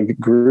this like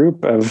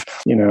group of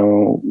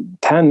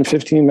 10,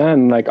 15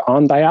 men like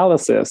on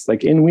dialysis,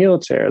 like in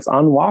wheelchairs,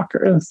 on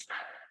walkers.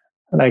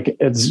 Like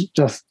it's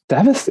just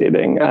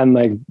devastating. And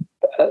like,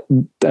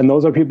 and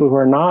those are people who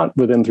are not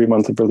within 3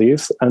 months of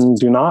release and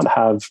we're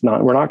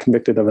not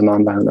convicted of a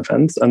nonviolent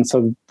offense. And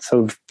so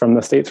from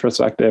the state's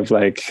perspective,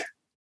 like,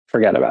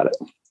 forget about it.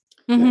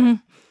 Mm-hmm.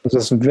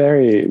 Just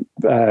very,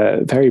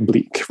 very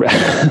bleak,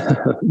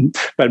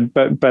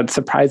 but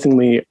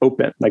surprisingly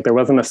open. Like there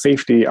wasn't a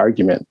safety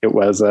argument. It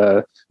was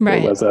a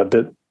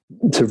bit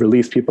to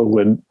release people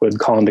would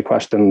call into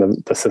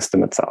question the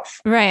system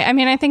itself. Right. I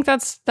mean, I think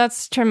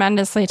that's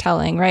tremendously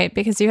telling, right?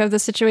 Because you have the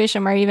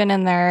situation where even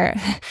in their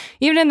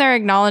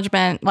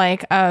acknowledgement,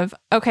 like of,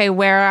 okay,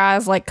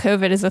 whereas like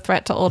COVID is a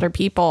threat to older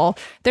people,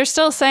 they're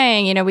still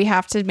saying, you know, we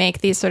have to make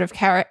these sort of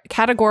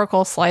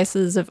categorical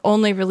slices of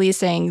only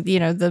releasing, you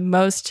know, the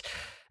most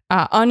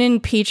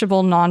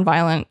unimpeachable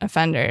nonviolent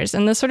offenders.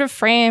 And the sort of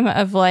frame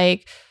of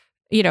like,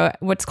 you know,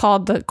 what's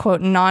called the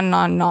quote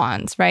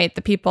non-nons, right?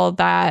 The people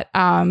that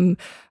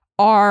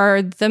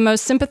are the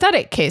most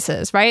sympathetic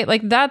cases, right?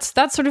 Like that's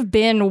sort of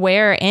been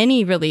where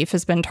any relief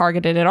has been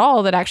targeted at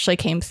all that actually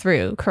came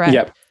through, correct?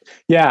 Yep.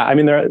 Yeah, I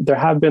mean there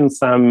have been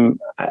some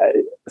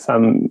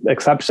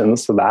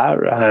exceptions to that,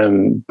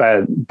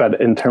 but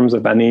in terms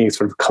of any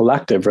sort of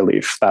collective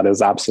relief, that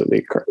is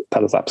absolutely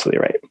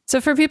right. So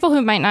for people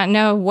who might not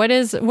know, what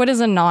is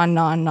a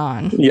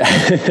non?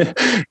 Yeah,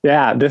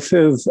 yeah. This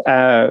is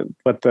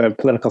what the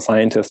political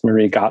scientist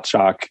Marie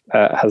Gottschalk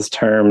has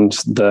termed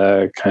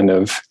the kind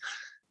of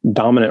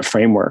dominant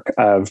framework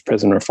of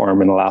prison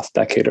reform in the last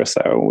decade or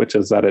so, which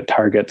is that it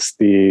targets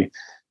the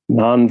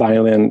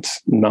non-violent,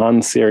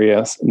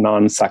 non-serious,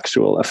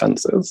 non-sexual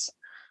offenses.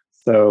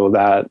 So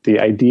that the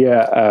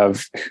idea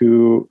of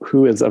who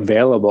is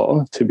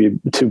available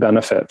to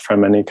benefit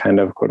from any kind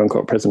of quote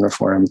unquote prison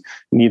reform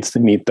needs to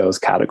meet those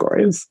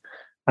categories.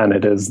 And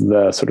it is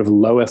the sort of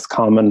lowest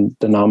common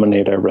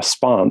denominator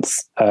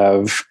response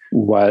of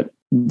what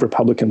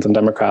Republicans and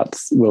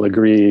Democrats will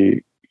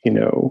agree, you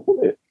know,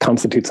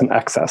 constitutes an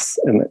excess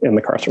in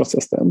the carceral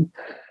system.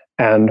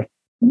 And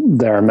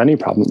there are many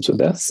problems with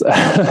this.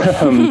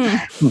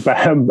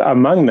 But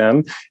among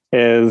them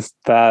is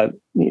that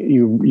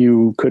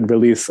you could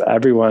release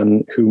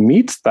everyone who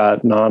meets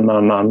that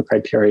non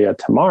criteria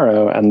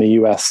tomorrow, and the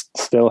US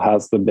still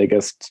has the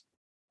biggest,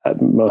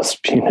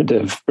 most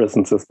punitive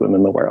prison system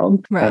in the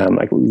world. Right.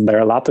 Like there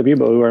are lots of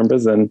people who are in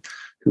prison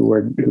who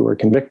were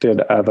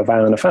convicted of a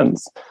violent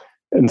offense.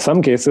 In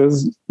some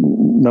cases,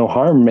 no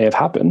harm may have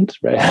happened,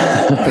 right?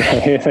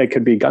 It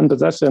could be gun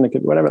possession, it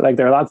could be whatever. Like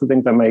there are lots of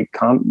things that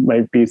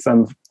might be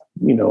some,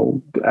 you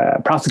know,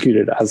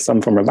 prosecuted as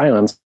some form of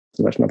violence,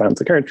 in which no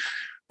violence occurred.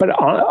 But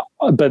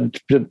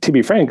to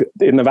be frank,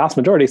 in the vast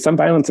majority, some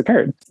violence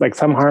occurred, like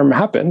some harm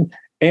happened.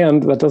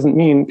 And that doesn't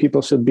mean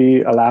people should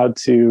be allowed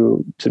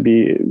to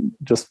be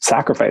just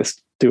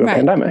sacrificed to a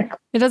pandemic.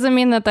 It doesn't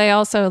mean that they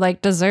also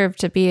like deserve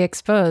to be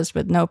exposed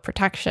with no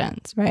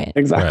protections, right?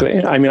 Exactly.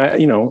 Right. I mean,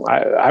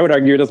 I would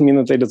argue it doesn't mean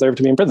that they deserve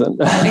to be in prison.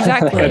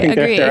 Exactly. I think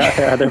Agree. There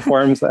are other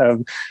forms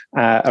of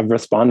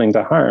responding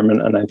to harm,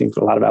 and I think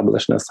a lot of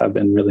abolitionists have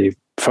been really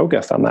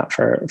focused on that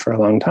for a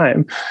long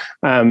time.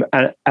 And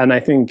I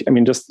think, I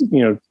mean, just,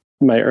 you know,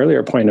 my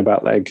earlier point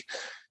about like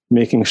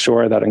making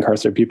sure that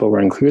incarcerated people were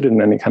included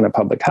in any kind of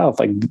public health,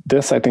 like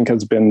this, I think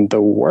has been the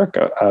work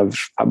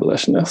of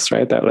abolitionists,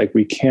 right? That like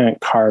we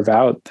can't carve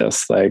out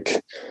this,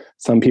 like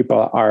some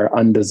people are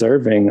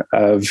undeserving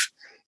of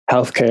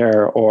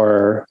healthcare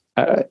or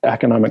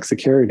economic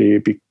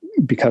security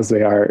because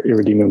they are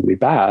irredeemably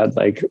bad.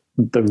 Like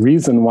the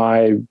reason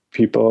why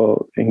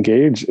people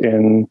engage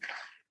in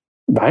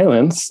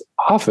violence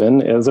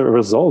often is a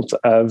result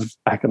of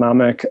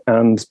economic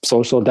and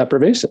social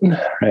deprivation,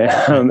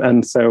 right?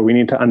 And so we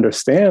need to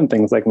understand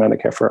things like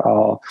Medicare for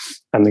All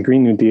and the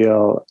Green New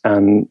Deal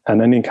and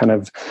any kind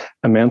of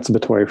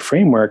emancipatory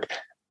framework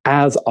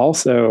as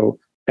also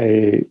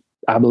a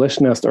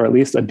abolitionist or at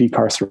least a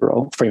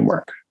decarceral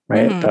framework,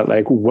 right? Mm-hmm. That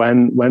like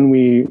when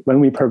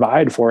we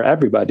provide for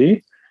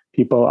everybody,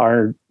 people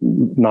are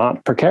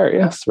not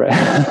precarious, right?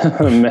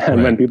 And right.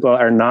 When people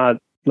are not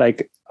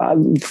like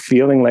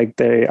feeling like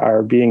they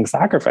are being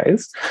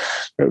sacrificed.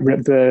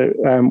 The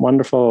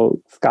wonderful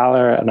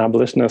scholar and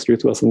abolitionist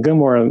Ruth Wilson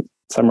Gilmore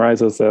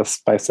summarizes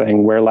this by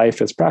saying, where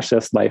life is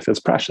precious, life is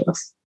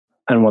precious.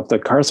 And what the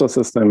carceral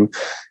system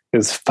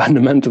is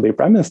fundamentally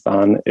premised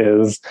on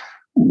is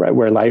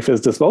where life is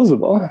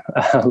disposable.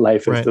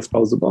 Life is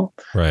disposable.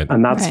 Right.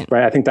 And that's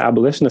right. I think the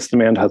abolitionist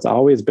demand has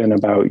always been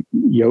about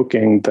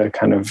yoking the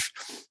kind of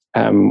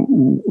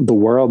the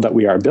world that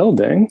we are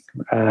building,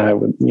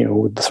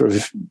 with the sort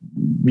of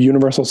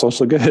universal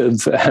social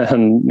goods,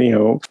 and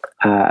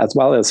as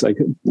well as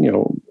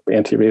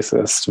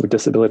anti-racist,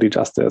 disability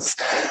justice,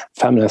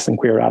 feminist, and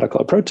queer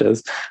radical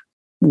approaches,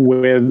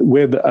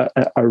 with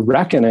a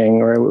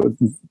reckoning, or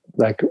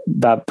like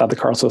that the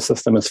carceral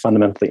system is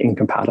fundamentally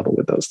incompatible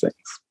with those things.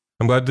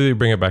 I'm glad that you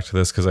bring it back to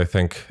this, because I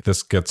think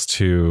this gets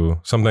to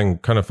something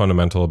kind of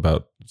fundamental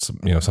about,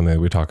 something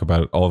that we talk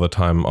about all the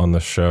time on the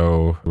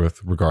show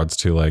with regards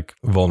to like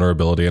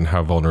vulnerability and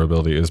how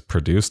vulnerability is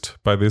produced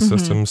by these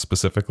systems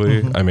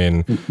specifically. I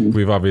mean,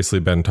 we've obviously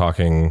been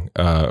talking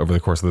over the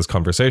course of this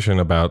conversation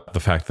about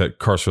the fact that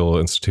carceral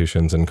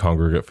institutions and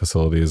congregate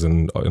facilities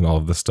and all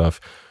of this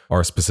stuff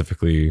are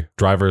specifically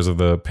drivers of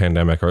the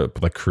pandemic, or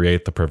like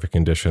create the perfect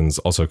conditions,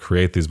 also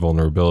create these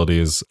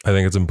vulnerabilities. I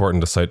think it's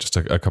important to cite just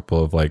a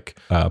couple of like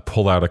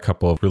pull out a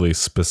couple of really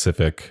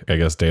specific, I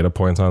guess, data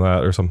points on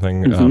that or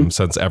something.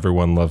 Since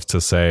everyone loves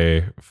to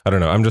say, I don't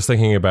know, I'm just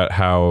thinking about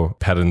how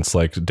pedants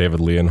like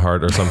David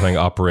Leonhardt or something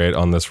operate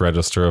on this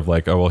register of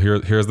like, oh, well,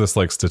 here's this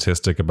like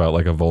statistic about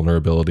like a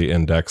vulnerability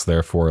index,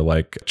 therefore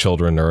like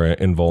children are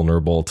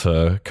invulnerable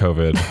to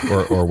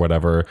COVID or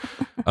whatever.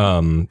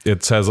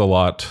 It says a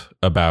lot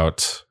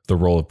about the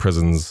role of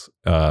prisons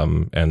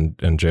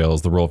and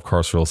jails, the role of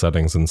carceral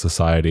settings in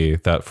society.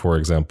 That, for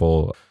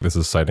example, this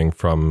is citing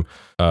from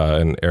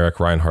an Eric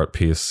Reinhardt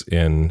piece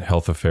in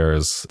Health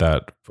Affairs,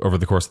 that over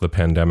the course of the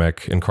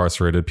pandemic,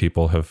 incarcerated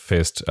people have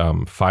faced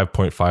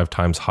 5.5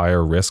 times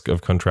higher risk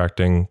of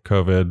contracting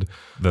COVID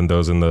than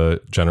those in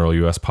the general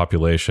U.S.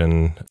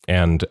 population.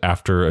 And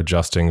after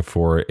adjusting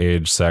for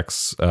age,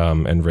 sex,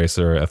 and race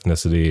or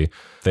ethnicity,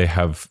 they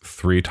have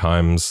 3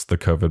 times the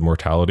COVID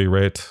mortality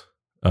rate.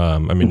 I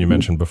mean, you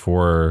mentioned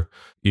before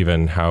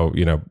even how,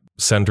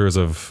 centers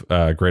of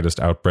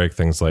greatest outbreak,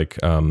 things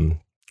like,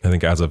 I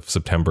think as of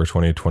September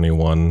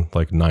 2021,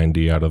 like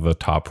 90 out of the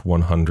top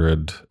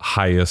 100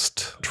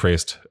 highest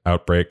traced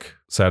outbreak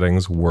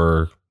settings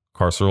were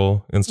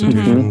carceral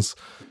institutions.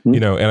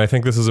 And I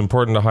think this is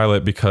important to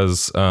highlight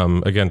because,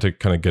 again, to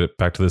kind of get it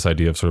back to this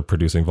idea of sort of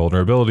producing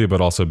vulnerability,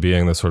 but also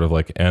being this sort of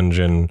like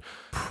engine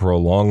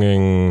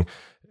prolonging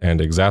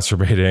and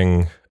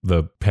exacerbating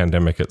the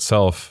pandemic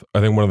itself. I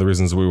think one of the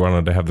reasons we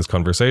wanted to have this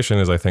conversation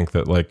is I think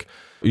that like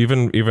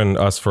even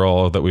us, for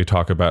all that we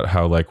talk about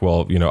how like,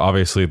 well,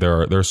 obviously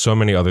there are so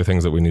many other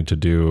things that we need to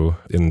do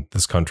in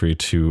this country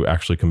to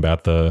actually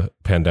combat the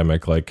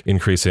pandemic, like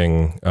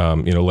increasing,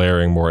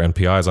 layering more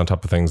NPIs on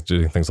top of things,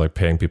 doing things like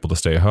paying people to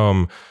stay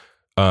home.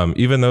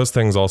 Even those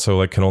things also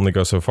like can only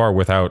go so far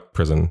without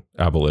prison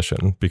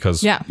abolition,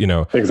 because,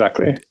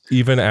 exactly.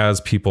 Even as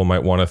people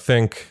might want to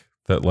think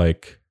that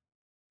like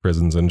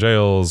prisons and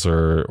jails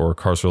or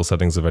carceral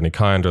settings of any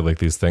kind are like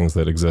these things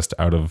that exist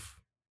out of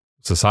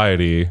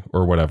society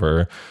or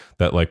whatever,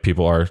 that like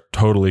people are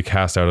totally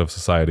cast out of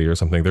society or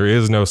something. There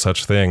is no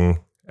such thing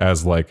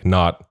as like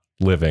not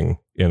living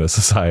in a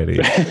society,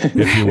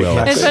 if you will.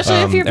 Especially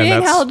if you're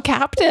being held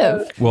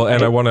captive. Well,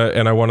 and I want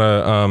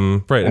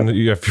to, right. And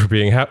if you're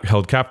being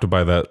held captive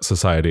by that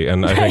society.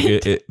 And I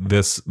think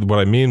what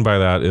I mean by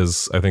that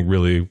is, I think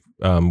really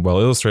well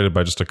illustrated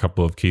by just a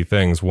couple of key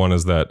things. One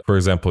is that, for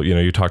example,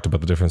 you talked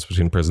about the difference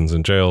between prisons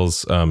and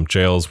jails.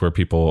 Jails where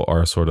people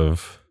are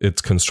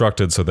it's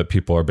constructed so that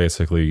people are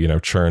basically,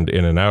 churned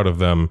in and out of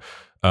them.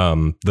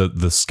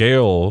 The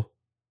scale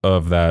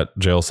of that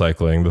jail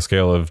cycling, the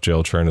scale of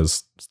jail churn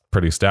is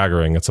pretty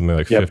staggering. It's something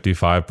like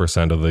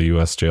 55% of the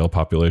US jail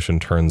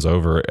population turns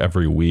over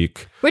every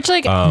week. Which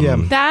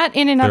that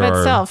in and of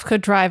itself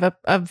could drive a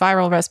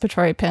viral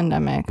respiratory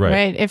pandemic,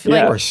 right?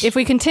 If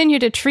we continue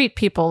to treat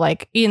people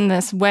like in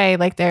this way,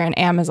 like they're an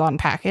Amazon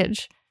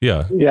package.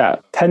 Yeah.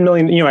 10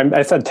 million,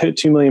 I said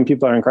 2 million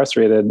people are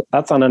incarcerated.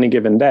 That's on any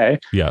given day.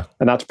 Yeah.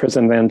 And that's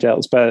prisons and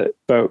jails. But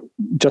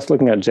just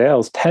looking at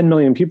jails, 10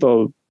 million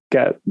people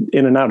get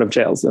in and out of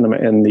jails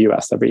in the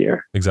US every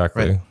year.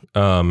 Exactly.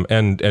 Right.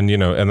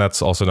 And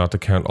that's also not to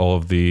count all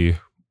of the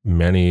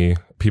many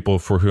people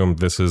for whom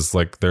this is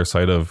like their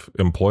site of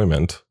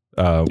employment,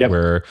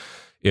 where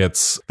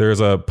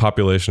there's a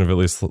population of at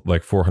least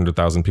like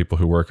 400,000 people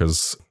who work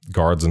as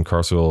guards in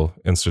carceral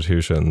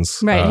institutions.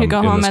 Right. Who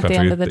go home at the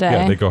end of the day.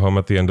 Yeah, they go home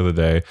at the end of the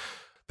day.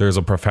 There's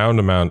a profound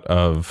amount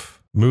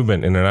of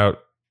movement in and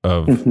out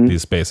of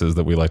these spaces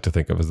that we like to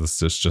think of as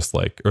this is just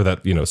like, or that,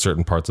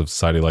 certain parts of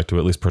society like to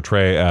at least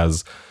portray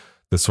as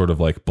this sort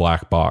of like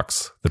black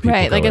box that people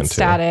right, like it's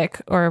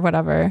static or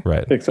whatever.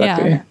 Right.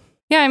 Exactly.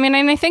 Yeah, I mean,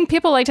 and I think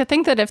people like to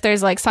think that if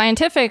there's like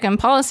scientific and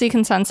policy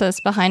consensus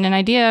behind an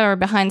idea or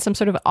behind some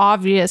sort of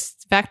obvious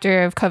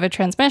vector of COVID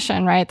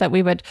transmission, right, that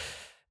we would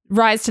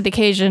rise to the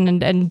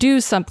occasion and do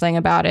something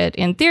about it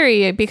in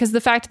theory, because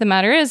the fact of the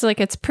matter is like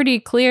it's pretty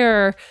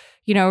clear,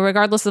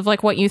 regardless of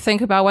like what you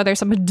think about whether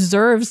someone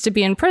deserves to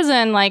be in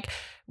prison, like,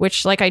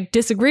 which like I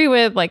disagree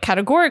with like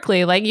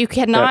categorically, like you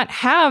cannot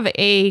have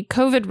a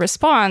COVID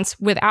response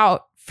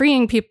without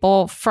freeing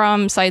people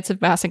from sites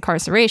of mass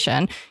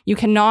incarceration. You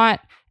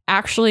cannot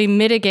actually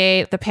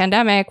mitigate the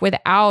pandemic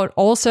without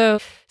also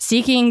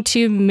seeking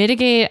to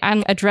mitigate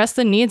and address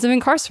the needs of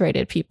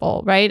incarcerated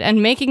people, right?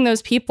 And making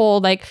those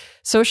people like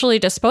socially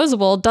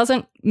disposable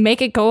doesn't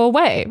make it go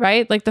away,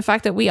 right? Like the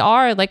fact that we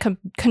are like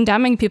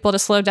condemning people to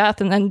slow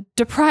death and then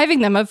depriving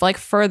them of like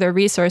further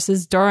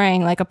resources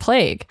during like a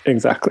plague.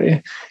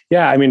 Exactly.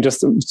 Yeah. I mean,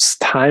 just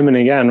time and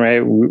again,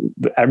 right?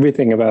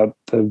 Everything about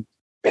the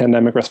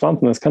pandemic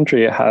response in this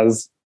country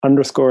has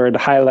underscored,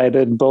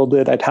 highlighted,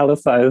 bolded,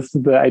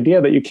 italicized the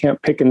idea that you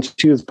can't pick and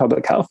choose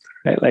public health,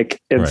 right? Like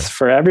it's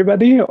for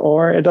everybody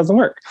or it doesn't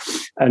work.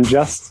 And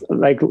just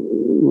like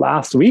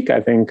last week,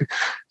 I think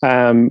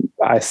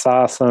I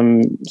saw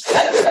some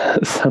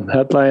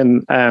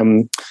headline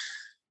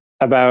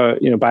about,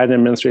 Biden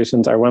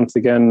administrations are once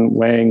again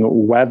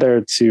weighing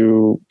whether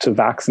to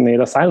vaccinate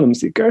asylum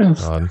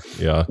seekers.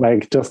 Yeah.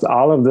 Like just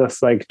all of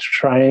this like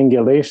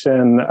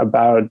triangulation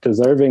about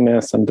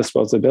deservingness and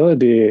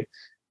disposability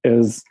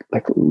is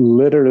like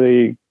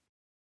literally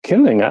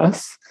killing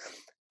us.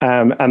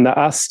 And the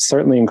us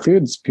certainly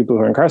includes people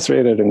who are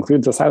incarcerated,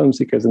 includes asylum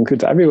seekers,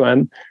 includes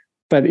everyone.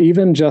 But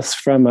even just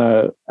from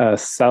a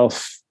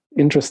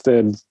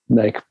self-interested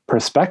like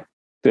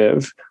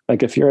perspective,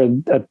 like if you're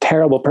a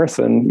terrible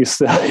person, you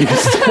still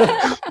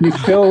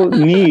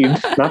need,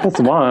 not just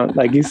want,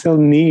 like you still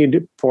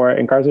need for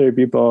incarcerated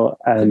people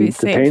and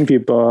detained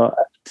people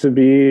to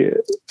be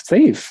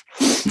safe.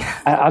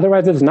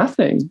 Otherwise, it's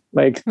nothing.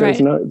 Like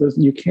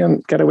you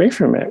can't get away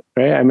from it,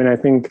 right? I mean, I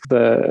think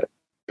the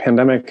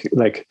pandemic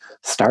like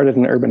started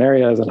in urban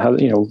areas and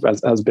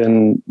has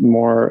been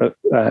more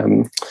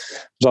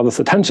there's all this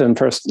attention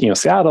first,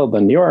 Seattle,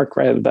 then New York,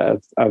 right,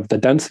 of the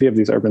density of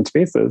these urban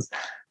spaces.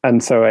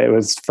 And so it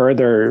was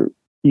further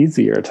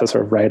easier to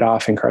sort of write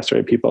off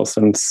incarcerated people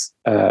since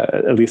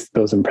at least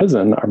those in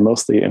prison are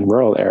mostly in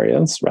rural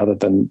areas rather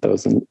than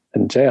those in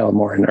jail,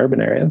 more in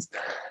urban areas.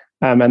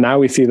 And now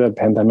we see the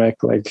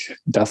pandemic like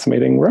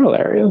decimating rural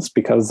areas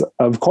because,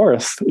 of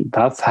course,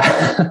 that's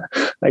how,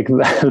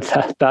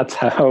 that's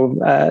how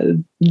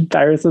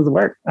viruses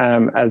work.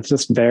 It's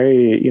just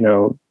very,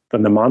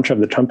 the mantra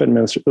of the Trump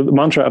administration, the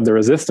mantra of the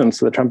resistance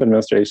to the Trump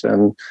administration,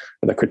 or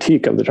the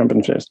critique of the Trump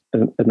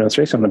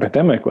administration on the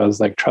pandemic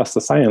was like, trust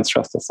the science,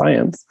 trust the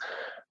science.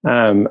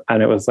 And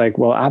it was like,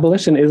 well,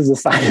 abolition is the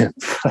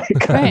science.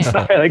 I'm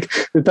sorry, like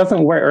it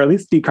doesn't work, or at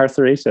least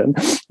decarceration,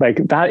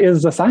 like that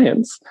is the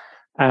science.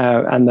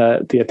 And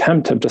the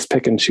attempt to just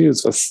pick and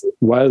choose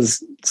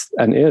was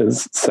and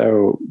is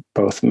so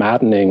both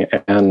maddening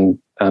and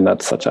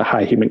at such a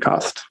high human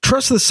cost.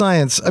 Trust the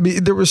science. I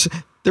mean, there was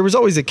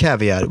always a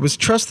caveat. It was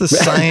trust the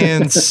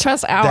science.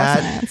 Trust our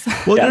science.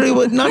 Well,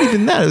 not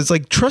even that. It was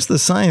like trust the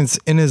science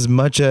in as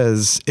much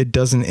as it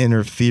doesn't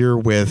interfere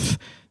with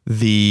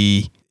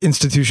the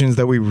institutions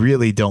that we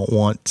really don't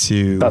want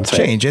to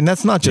change. Right. And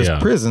that's not just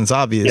prisons,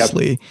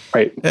 obviously. Yep.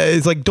 Right.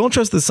 It's like, don't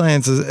trust the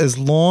science as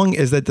long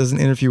as that doesn't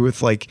interfere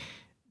with like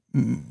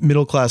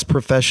middle-class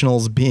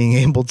professionals being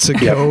able to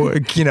go,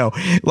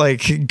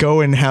 like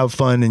go and have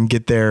fun and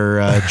get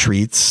their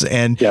treats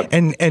and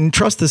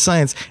trust the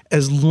science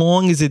as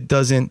long as it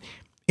doesn't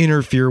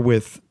interfere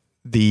with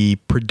the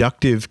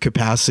productive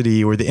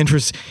capacity or the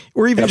interest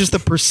or even just the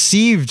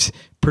perceived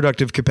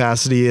productive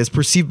capacity as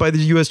perceived by the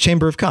U.S.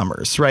 Chamber of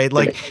Commerce, right?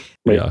 Like,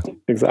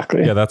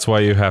 exactly. Yeah, that's why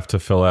you have to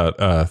fill out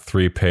a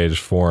 3-page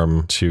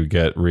form to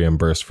get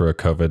reimbursed for a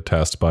COVID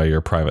test by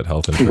your private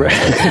health insurance.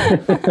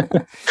 Right.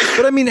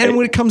 But I mean, and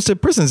when it comes to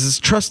prisons, it's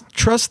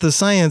trust the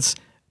science,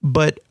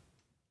 but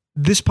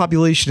this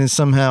population is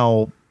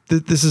somehow,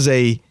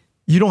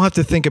 you don't have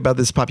to think about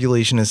this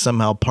population as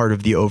somehow part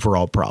of the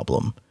overall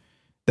problem.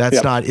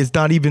 It's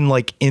not even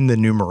like in the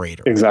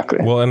numerator. Exactly.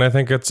 Well, and I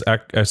think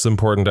it's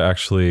important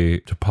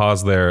to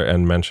pause there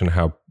and mention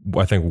how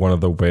I think one of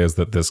the ways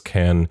that this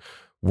can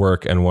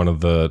work and one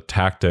of the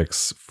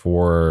tactics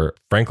for,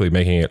 frankly,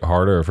 making it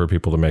harder for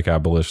people to make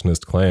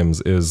abolitionist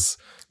claims is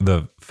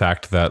the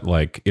fact that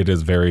like it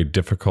is very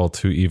difficult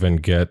to even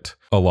get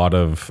a lot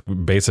of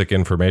basic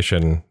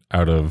information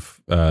out of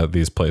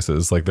these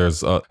places. Like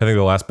there's, I think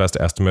the last best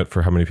estimate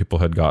for how many people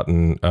had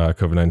gotten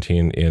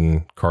COVID-19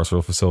 in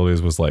carceral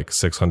facilities was like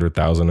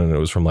 600,000, and it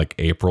was from like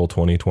April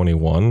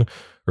 2021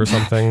 or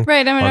something.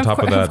 Right. I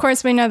mean, of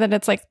course, we know that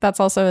it's like that's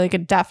also like a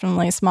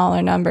definitely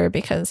smaller number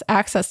because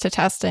access to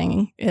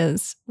testing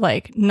is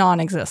like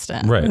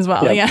non-existent as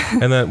well. Yeah.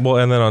 And then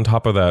on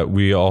top of that,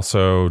 we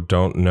also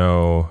don't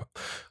know.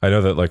 I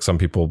know that like some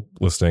people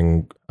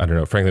listening, I don't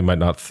know, frankly, might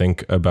not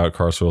think about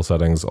carceral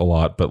settings a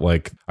lot, but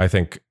like I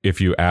think if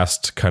you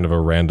asked kind of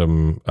a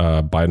random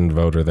Biden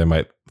voter, they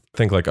might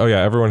think like, oh yeah,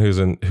 everyone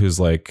who's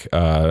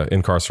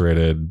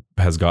incarcerated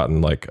has gotten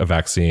like a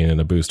vaccine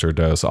and a booster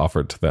dose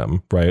offered to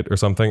them, right, or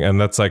something.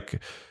 And that's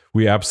like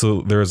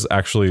there's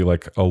actually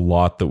like a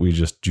lot that we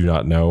just do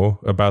not know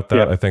about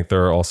that. I think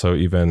there are also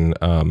even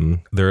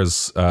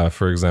there's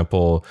for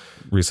example,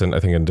 I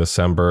think in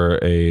December,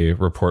 a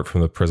report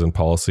from the Prison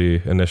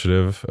Policy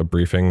Initiative, a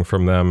briefing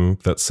from them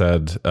that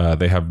said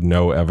they have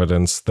no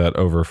evidence that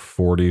over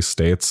 40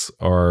 states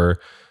are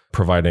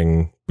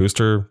providing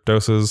booster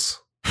doses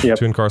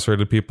to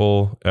incarcerated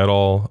people at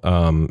all.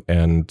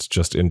 And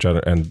just in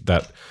general, and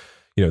that,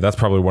 that's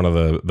probably one of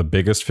the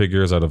biggest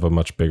figures out of a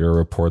much bigger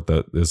report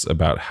that is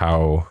about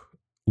how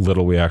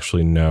little we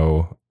actually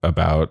know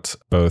about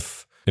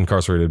both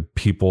incarcerated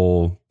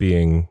people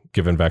being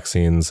given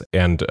vaccines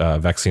and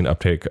vaccine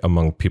uptake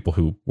among people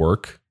who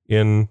work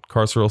in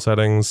carceral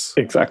settings.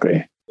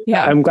 Exactly.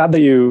 Yeah, I'm glad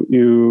that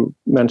you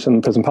mentioned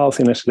the Prison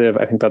Policy Initiative.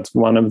 I think that's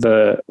one of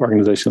the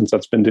organizations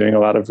that's been doing a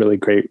lot of really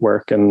great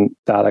work in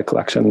data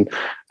collection.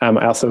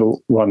 I also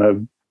want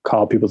to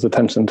call people's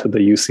attention to the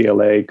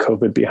UCLA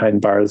COVID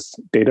Behind Bars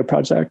data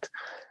project,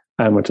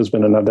 which has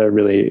been another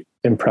really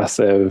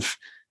impressive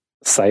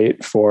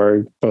site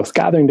for both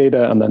gathering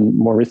data, and then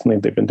more recently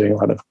they've been doing a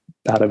lot of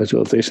data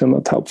visualization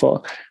that's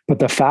helpful. But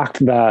the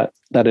fact that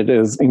it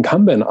is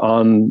incumbent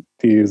on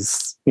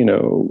these,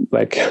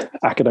 like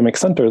academic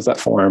centers that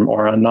form,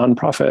 or on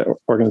nonprofit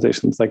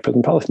organizations like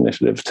Prison Policy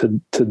Initiative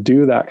to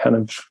do that kind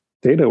of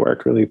data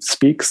work really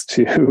speaks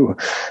to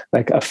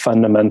like a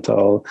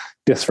fundamental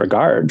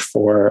disregard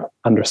for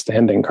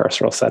understanding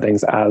carceral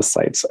settings as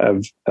sites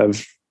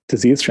of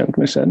disease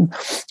transmission.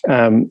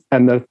 And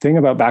the thing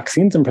about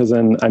vaccines in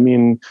prison, I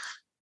mean,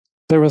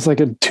 there was like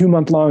a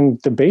 2-month-long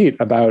debate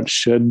about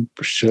should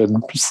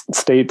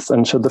states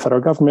and should the federal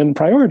government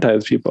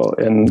prioritize people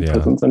in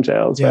prisons and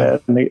jails,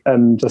 right?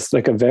 And just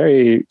like a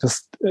very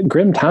just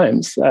grim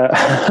times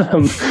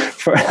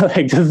for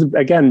like just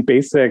again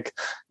basic.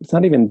 It's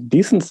not even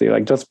decency,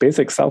 like just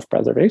basic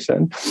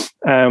self-preservation.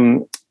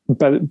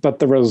 But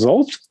the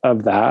result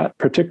of that,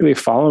 particularly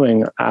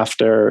following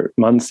after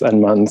months and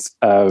months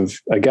of,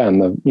 again,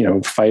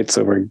 the fights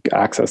over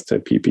access to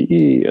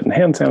PPE and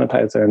hand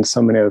sanitizer and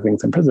so many other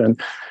things in prison,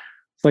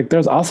 like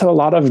there's also a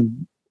lot of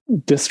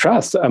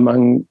distrust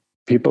among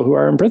people who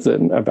are in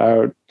prison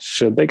about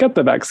should they get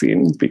the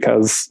vaccine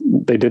because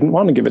they didn't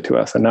want to give it to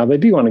us and now they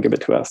do want to give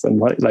it to us, and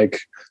what, like,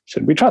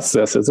 should we trust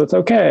this? Is this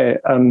okay?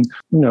 And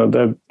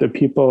the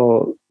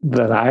people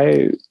that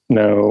I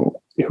know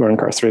who are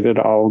incarcerated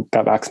all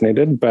got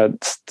vaccinated,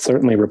 but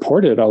certainly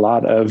reported a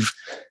lot of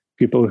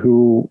people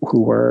who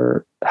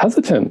were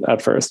hesitant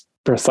at first,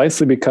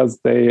 precisely because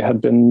they had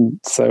been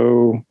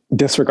so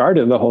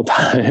disregarded the whole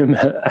time.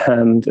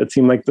 And it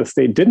seemed like the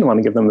state didn't want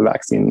to give them the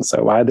vaccine.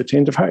 So why the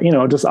change of heart?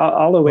 Just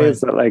all the ways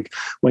that like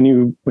when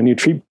you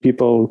treat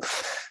people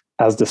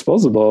as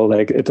disposable,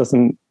 like it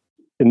doesn't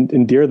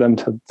endear them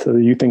to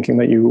you thinking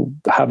that you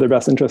have their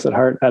best interest at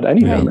heart at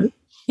any moment.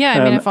 Yeah,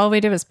 I mean, if all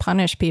we do is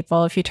punish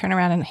people, if you turn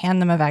around and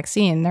hand them a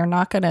vaccine, they're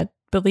not going to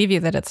believe you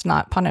that it's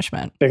not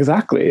punishment.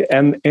 Exactly.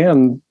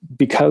 And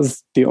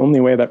because the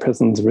only way that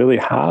prisons really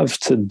have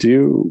to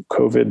do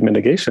COVID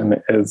mitigation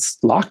is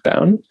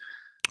lockdown,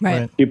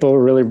 right? People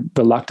are really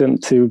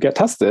reluctant to get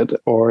tested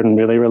or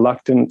really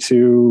reluctant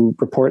to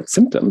report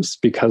symptoms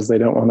because they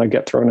don't want to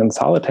get thrown in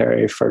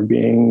solitary for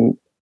being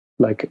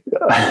like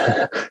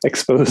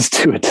exposed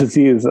to a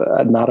disease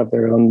not of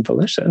their own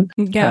volition.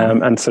 Yeah.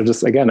 And so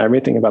just, again,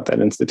 everything about that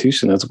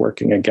institution is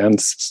working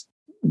against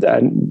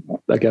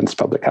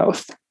public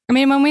health. I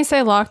mean, when we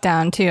say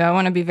lockdown too, I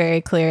want to be very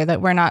clear that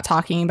we're not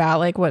talking about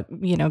like what,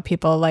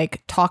 people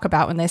like talk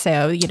about when they say,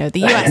 oh,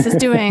 the US is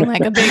doing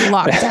like a big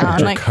lockdown.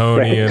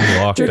 Draconian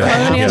lockdown.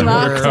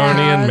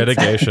 Draconian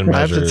mitigation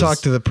measures. I have to talk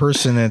to the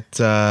person at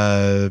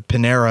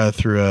Panera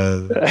through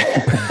a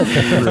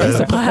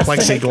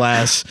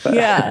plexiglass.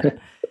 Yeah.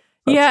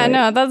 Yeah,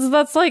 no,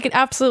 that's like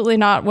absolutely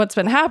not what's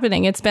been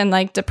happening. It's been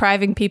like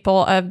depriving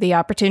people of the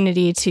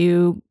opportunity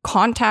to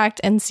contact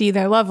and see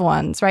their loved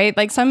ones, right?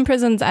 Like some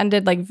prisons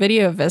ended like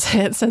video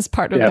visits as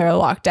part of their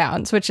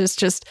lockdowns, which is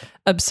just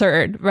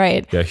absurd,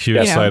 right? Yeah,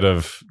 huge site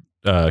of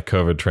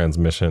COVID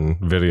transmission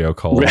video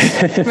calls.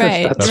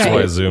 Right. That's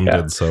why Zoom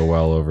did so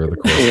well over the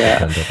course of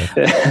the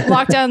pandemic.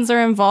 Lockdowns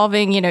are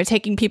involving,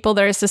 taking people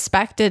that are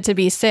suspected to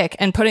be sick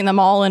and putting them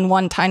all in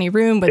one tiny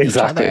room with each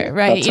other,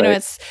 right?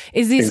 That's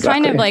It's these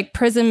kind of like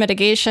prison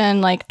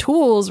mitigation like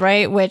tools,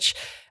 right? Which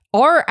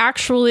are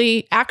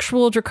actually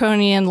actual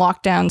draconian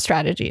lockdown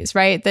strategies,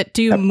 right? That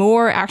do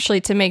more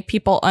actually to make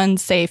people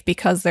unsafe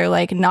because they're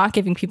like not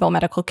giving people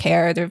medical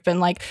care. There've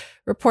been like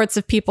reports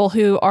of people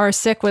who are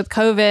sick with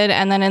COVID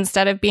and then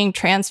instead of being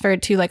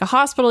transferred to like a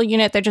hospital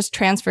unit, they're just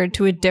transferred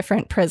to a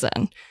different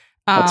prison.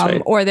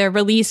 Or they're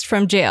released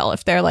from jail.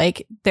 If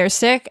they're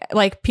sick,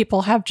 like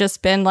people have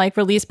just been like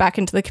released back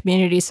into the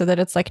community so that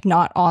it's like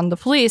not on the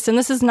police. And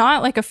this is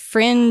not like a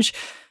fringe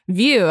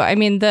view. I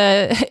mean,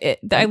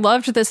 I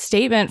loved this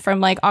statement from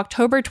like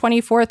October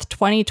 24th,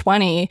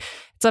 2020.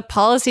 It's a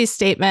policy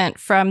statement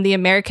from the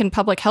American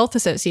Public Health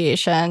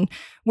Association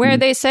where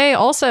they say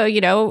also,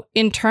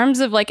 in terms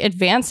of like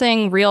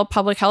advancing real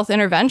public health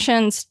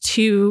interventions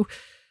to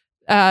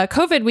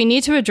COVID, we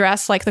need to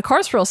address like the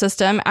carceral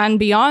system, and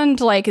beyond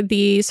like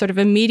the sort of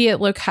immediate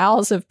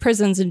locales of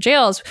prisons and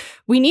jails,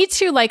 we need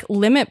to like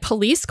limit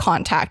police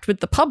contact with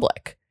the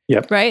public.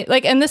 Yep. Right.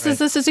 Like, and this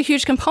is a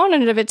huge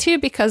component of it too,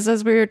 because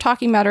as we were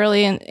talking about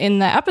early in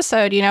the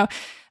episode,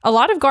 a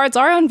lot of guards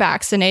are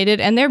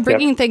unvaccinated and they're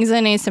bringing things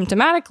in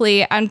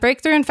asymptomatically, and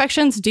breakthrough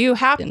infections do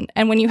happen.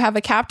 And when you have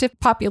a captive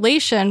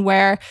population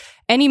where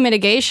any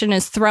mitigation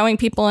is throwing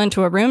people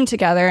into a room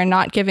together and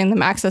not giving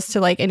them access to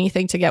like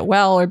anything to get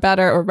well or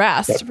better or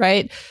rest,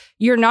 right?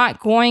 You're not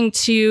going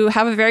to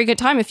have a very good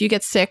time if you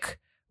get sick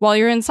while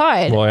you're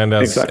inside. Well, and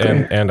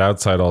and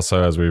outside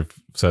also, as we've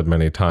said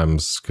many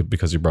times,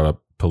 because you brought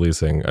up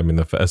policing. I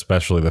mean,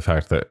 especially the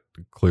fact that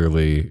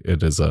clearly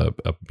it is a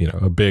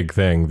big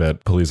thing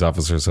that police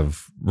officers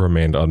have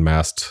remained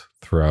unmasked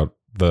throughout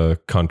the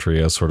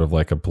country as sort of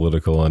like a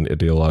political and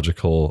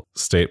ideological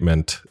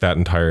statement. That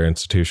entire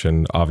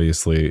institution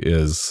obviously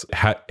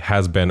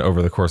has been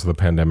over the course of the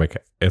pandemic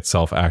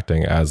itself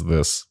acting as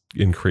this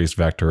increased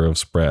vector of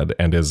spread,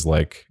 and is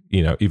like,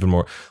 even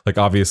more like,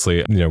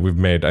 obviously, we've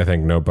made, I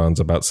think, no bones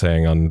about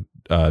saying on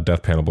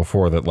death panel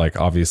before that, like,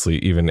 obviously,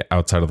 even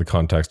outside of the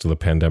context of the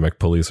pandemic,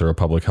 police are a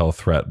public health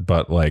threat,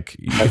 but like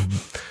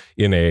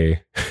in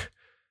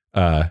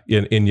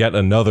yet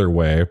another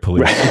way,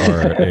 police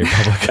are a public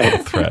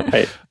health threat.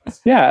 Right.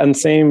 Yeah. And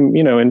same,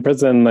 in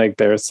prison, like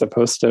they're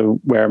supposed to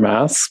wear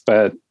masks,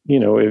 but,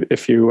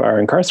 if you are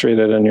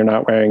incarcerated and you're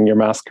not wearing your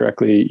mask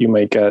correctly, you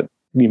might get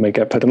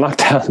put in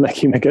lockdown,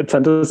 like you might get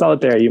sent to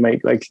solitary, you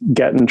might like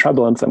get in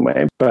trouble in some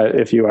way. But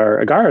if you are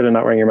a guard and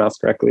not wearing your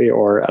mask correctly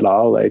or at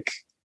all, like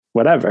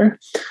whatever.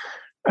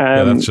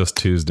 Yeah, that's just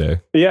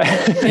Tuesday. Yeah,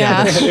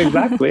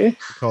 exactly.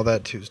 Call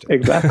that Tuesday.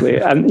 Exactly.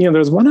 And,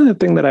 there's one other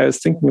thing that I was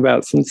thinking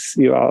about since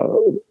you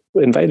all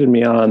invited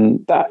me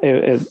on, that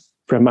it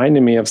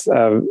reminded me of,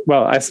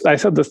 I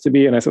said this to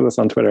be, and I said this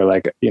on Twitter,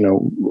 like,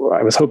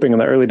 I was hoping in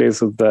the early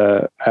days of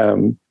the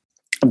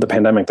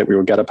pandemic that we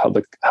would get a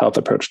public health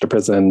approach to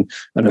prison,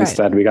 and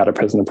instead we got a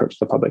prison approach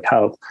to public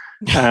health.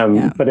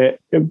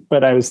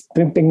 But I was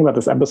thinking about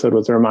this episode,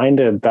 was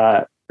reminded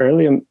that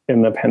early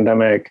in the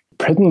pandemic,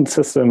 prison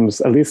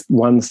systems, at least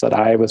ones that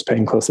I was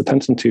paying close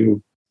attention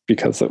to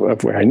because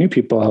of where I knew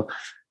people,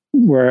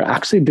 were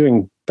actually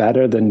doing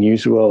better than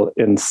usual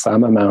in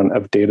some amount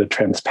of data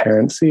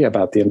transparency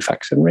about the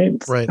infection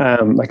rates, like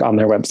on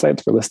their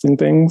websites for listing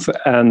things.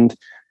 And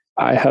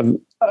I have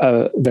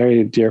a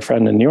very dear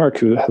friend in New York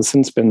who has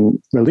since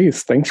been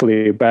released,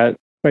 thankfully, but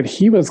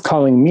he was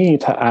calling me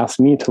to ask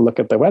me to look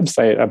at the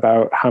website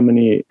about how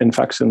many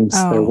infections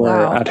there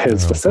were at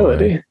his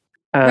facility. Boy.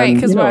 Right,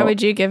 because why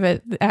would you give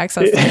it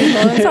access to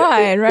people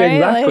inside, right?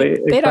 Exactly.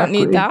 Like, they don't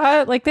need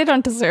that. Like, they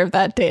don't deserve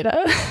that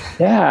data.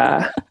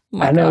 Yeah.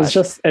 And it was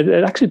just, it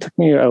actually took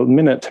me a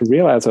minute to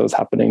realize what was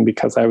happening,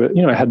 because I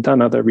had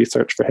done other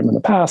research for him in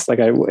the past. Like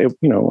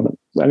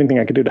anything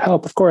I could do to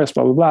help, of course,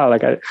 blah, blah, blah.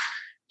 Like I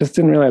just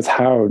didn't realize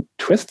how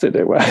twisted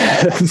it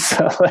was.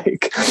 So,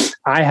 like,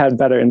 I had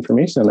better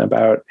information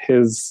about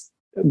his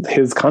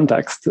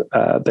context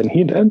than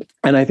he did.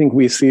 And I think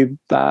we see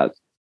that,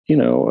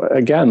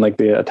 again, like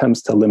the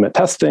attempts to limit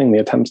testing, the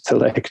attempts to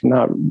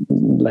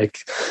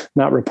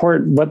not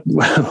report what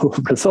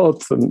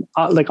results, and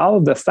like all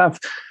of this stuff,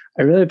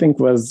 I really think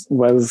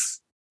was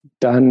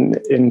done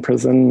in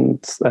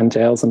prisons and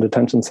jails and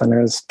detention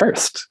centers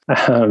first.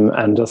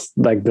 And just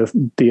like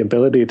the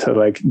ability to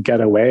like get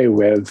away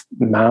with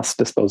mass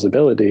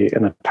disposability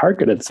in a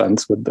targeted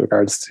sense with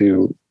regards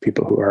to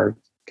people who are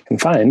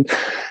confined,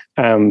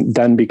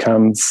 then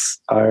becomes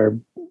our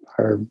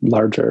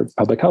larger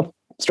public health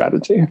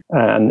strategy.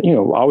 And,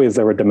 always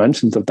there were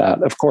dimensions of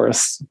that, of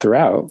course,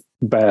 throughout,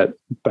 but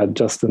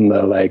just in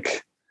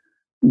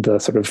the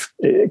sort of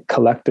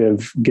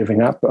collective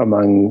giving up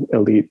among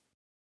elite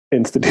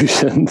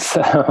institutions,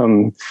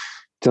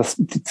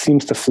 just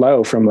seems to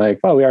flow from like,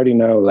 well, we already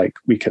know, like,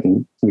 we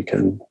can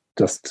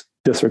just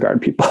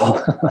disregard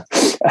people.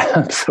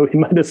 So we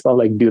might as well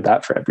like do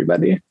that for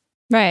everybody.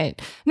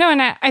 Right. No,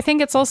 and I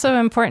think it's also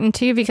important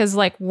too, because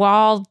like,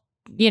 while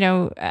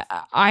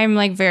I'm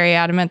like very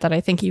adamant that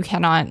I think you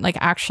cannot like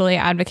actually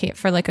advocate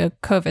for like a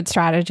COVID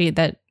strategy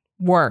that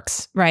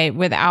works, right,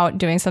 without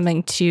doing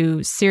something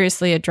to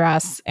seriously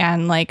address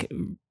and like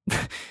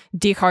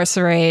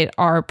decarcerate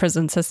our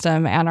prison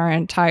system and our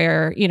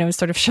entire,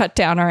 sort of shut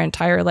down our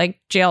entire like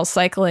jail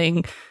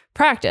cycling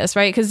practice,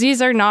 right? Because these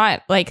are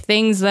not like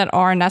things that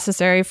are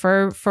necessary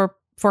for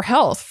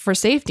health, for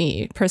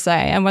safety per se.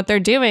 And what they're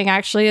doing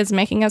actually is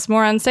making us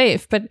more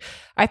unsafe. But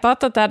I thought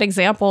that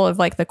example of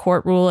like the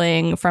court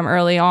ruling from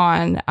early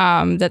on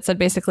that said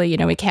basically,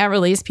 we can't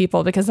release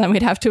people because then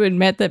we'd have to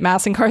admit that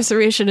mass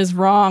incarceration is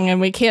wrong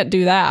and we can't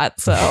do that.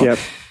 So,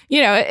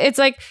 it's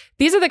like,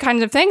 these are the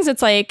kinds of things.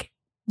 It's like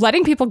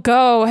letting people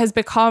go has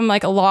become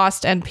like a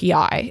lost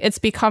NPI. It's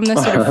become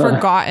this sort of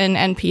forgotten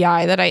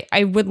NPI that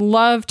I would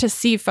love to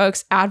see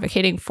folks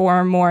advocating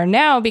for more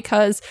now,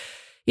 because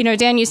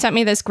Dan, you sent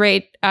me this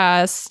great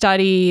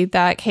study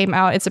that came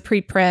out. It's a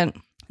preprint.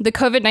 The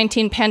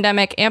COVID-19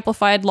 pandemic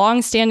amplified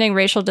longstanding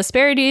racial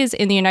disparities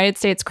in the United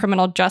States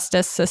criminal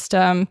justice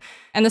system.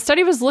 And the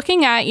study was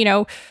looking at,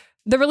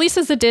 the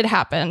releases that did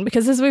happen,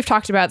 because as we've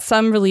talked about,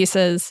 some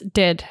releases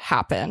did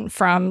happen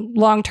from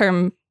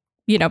long-term,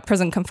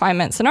 prison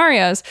confinement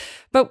scenarios.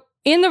 But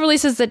in the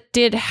releases that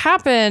did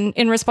happen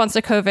in response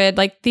to COVID,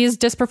 like these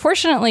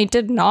disproportionately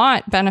did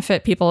not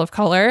benefit people of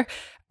color.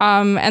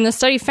 And the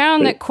study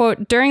found that,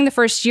 quote, during the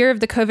first year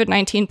of the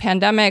COVID-19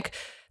 pandemic,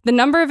 the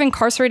number of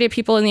incarcerated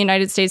people in the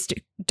United States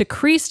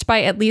decreased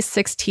by at least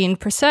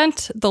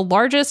 16%, the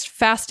largest,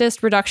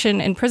 fastest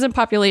reduction in prison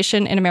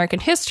population in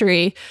American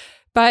history.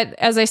 But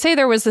as I say,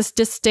 there was this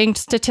distinct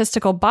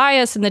statistical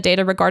bias in the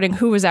data regarding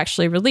who was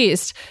actually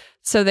released.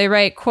 So they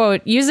write,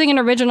 quote, using an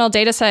original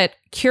data set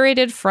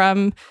curated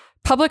from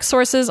public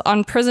sources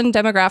on prison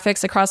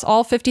demographics across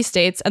all 50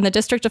 states and the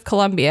District of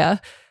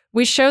Columbia,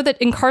 we show that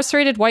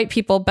incarcerated white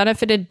people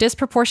benefited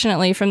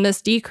disproportionately from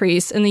this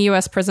decrease in the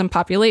U.S. prison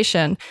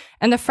population,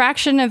 and the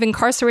fraction of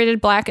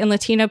incarcerated Black and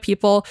Latino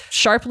people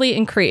sharply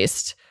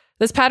increased.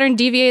 This pattern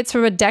deviates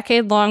from a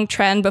decade-long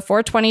trend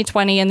before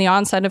 2020 and the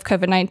onset of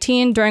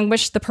COVID-19, during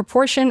which the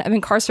proportion of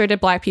incarcerated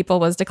Black people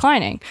was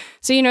declining.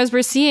 So, as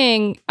we're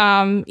seeing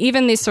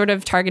even these sort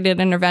of targeted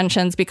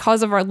interventions,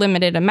 because of our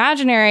limited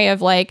imaginary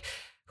of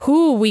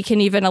who we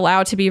can even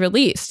allow to be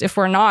released if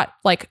we're not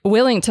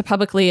willing to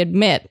publicly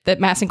admit that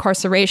mass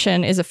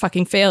incarceration is a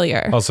fucking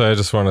failure. Also, I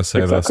just want to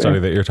say the study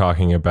that you're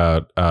talking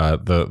about,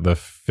 the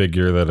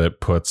figure that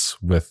it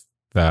puts with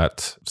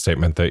that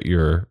statement that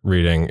you're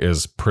reading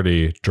is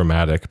pretty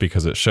dramatic,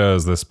 because it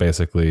shows this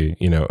basically,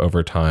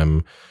 over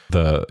time,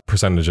 the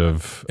percentage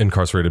of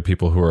incarcerated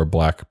people who are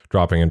Black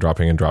dropping and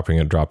dropping and dropping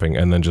and dropping.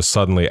 And then just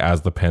suddenly,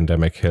 as the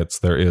pandemic hits,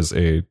 there is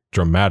a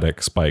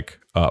dramatic spike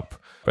up.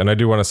 And I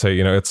do want to say,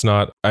 it's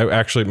not,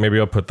 maybe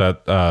I'll put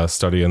that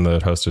study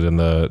posted in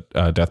the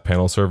Death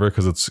Panel server,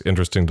 because it's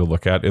interesting to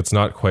look at. It's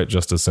not quite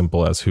just as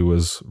simple as who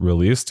was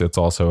released. It's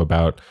also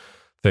about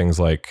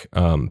things like,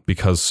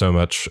 because so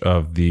much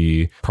of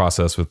the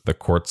process with the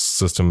court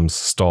systems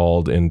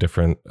stalled in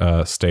different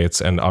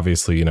states, and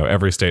obviously,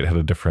 every state had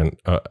a different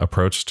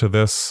approach to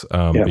this,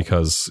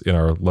 because in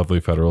our lovely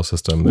federal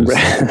system, there's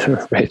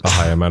a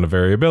high amount of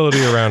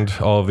variability around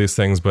all of these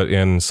things. But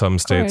in some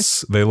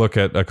states, they look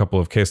at a couple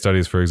of case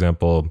studies. For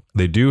example,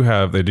 they do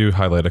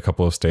highlight a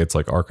couple of states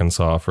like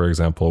Arkansas, for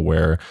example,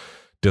 where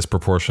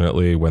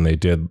disproportionately, when they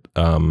did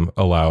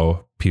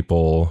allow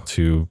people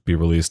to be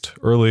released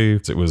early,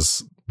 it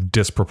was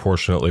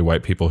disproportionately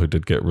white people who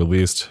did get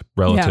released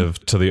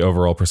relative to the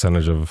overall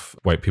percentage of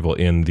white people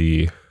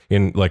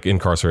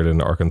incarcerated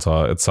in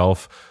Arkansas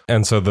itself.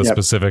 And so the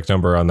specific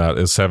number on that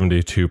is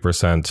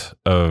 72%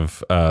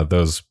 of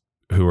those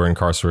who were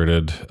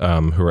incarcerated,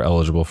 who were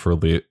eligible for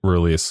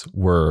release,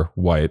 were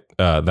white.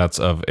 That's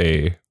of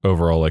a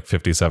overall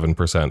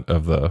 57%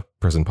 of the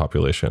prison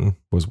population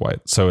was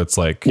white. So it's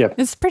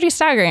it's pretty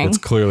staggering. It's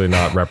clearly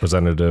not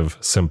representative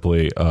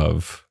simply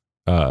of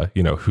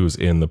who's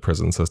in the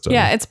prison system.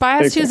 Yeah, it's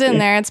biased who's in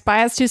there. It's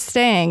biased who's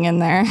staying in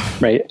there.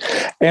 Right.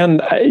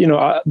 And,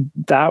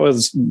 that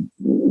was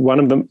one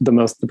of the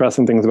most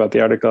depressing things about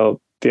the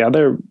article. The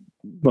other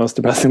most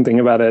depressing thing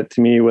about it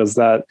to me was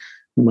that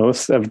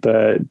most of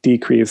the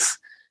decrease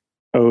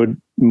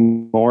owed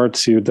more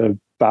to the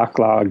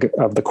backlog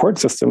of the court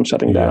system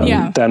shutting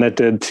down than it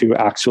did to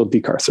actual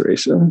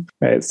decarceration,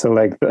 right? So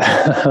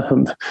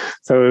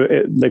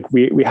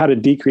we had a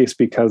decrease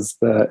because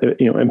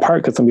in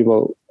part because some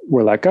people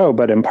were let go,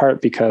 but in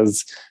part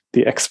because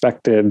the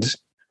expected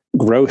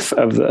growth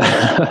of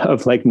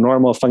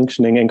normal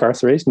functioning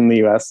incarceration in the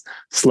U.S.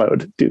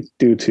 slowed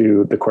due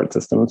to the court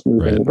systems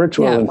moving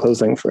virtual and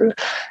closing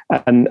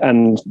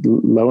and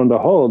lo and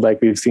behold,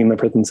 we've seen the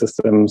prison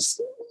systems,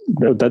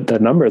 the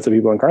numbers of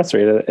people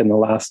incarcerated in the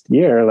last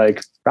year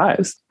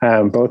rise,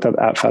 both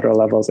at federal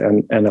levels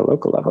and at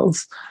local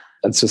levels.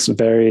 It's just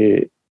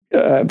very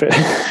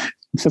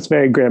it's just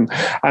very grim.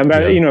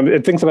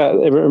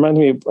 It reminds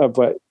me of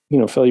what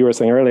Phil, you were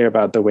saying earlier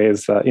about the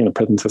ways that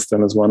prison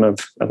system is one of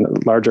a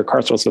larger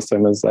carceral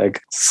system is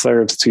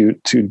serves to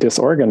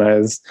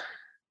disorganize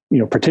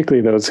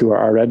particularly those who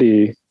are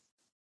already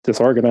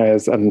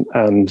disorganized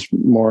and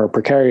more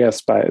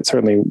precarious, by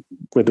certainly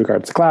with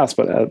regards to class,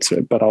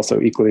 but also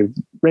equally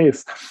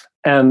race.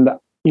 And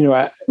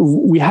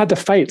we had to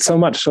fight so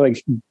much to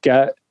make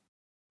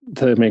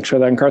sure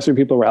that incarcerated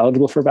people were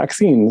eligible for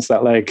vaccines,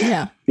 that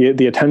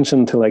the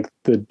attention to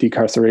the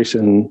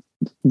decarceration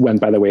went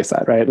by the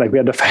wayside, right? We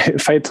had to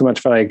fight so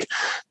much to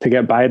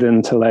get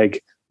Biden to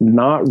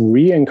not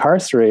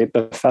re-incarcerate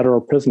the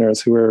federal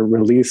prisoners who were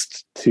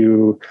released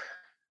to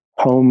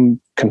home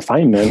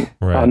confinement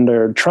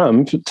under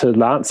Trump, to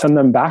not send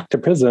them back to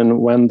prison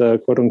when the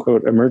quote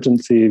unquote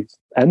emergency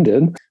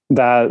ended,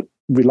 that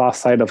we lost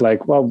sight of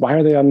why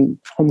are they on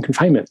home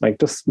confinement?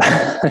 Just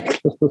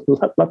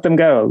let them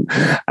go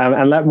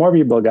and let more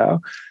people go.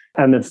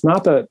 And it's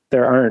not that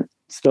there aren't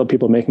still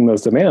people making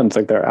those demands,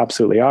 there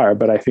absolutely are,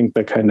 but I think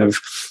the kind of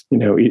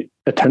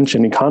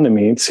attention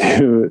economy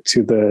to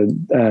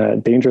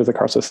the dangers the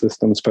carceral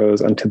systems pose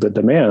and to the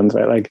demands,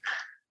 right?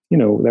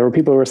 There were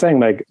people who were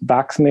saying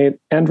vaccinate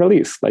and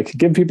release,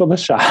 give people the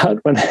shot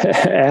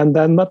and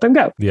then let them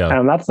go. Yeah.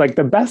 And that's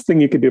the best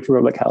thing you could do for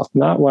public health,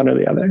 not one or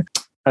the other.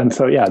 And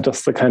so,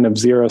 just the kind of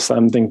zero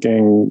sum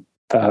thinking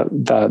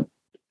that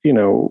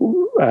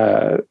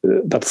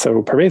that's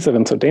so pervasive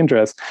and so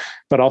dangerous,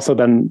 but also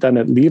then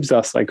it leaves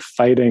us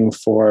fighting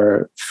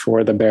for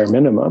the bare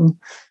minimum.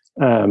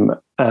 And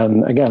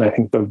again, I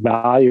think the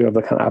value of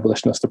the kind of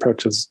abolitionist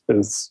approach is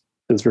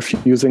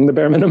refusing the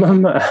bare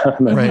minimum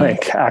and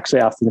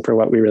actually asking for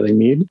what we really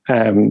need.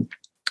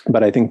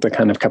 But I think the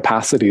kind of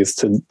capacities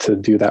to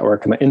do that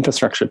work and the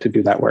infrastructure to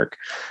do that work,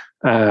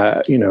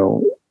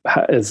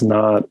 is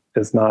not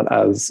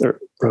as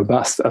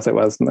robust as it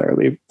was in the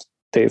early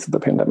days of the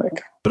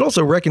pandemic. But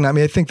also recognize,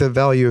 I think the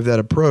value of that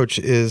approach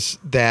is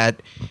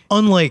that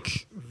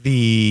unlike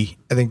the,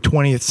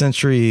 20th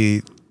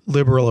century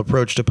liberal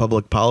approach to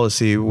public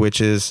policy,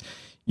 which is,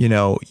 you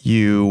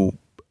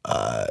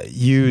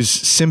use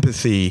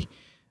sympathy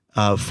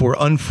for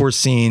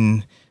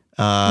unforeseen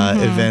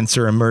events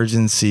or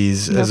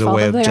emergencies as a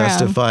way of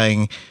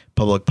justifying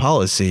public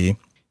policy.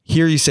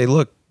 Here you say,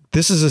 look,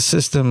 this is a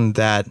system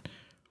that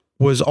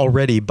was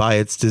already by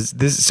its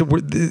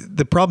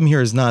the problem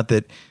here is not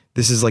that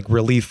this is like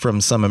relief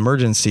from some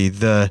emergency.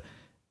 The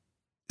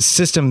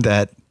system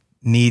that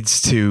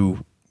needs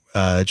to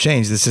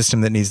change, the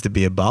system that needs to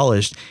be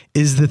abolished,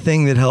 is the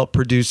thing that helped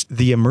produce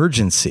the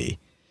emergency.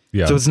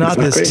 Yeah, so it's not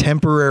this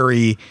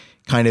temporary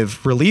kind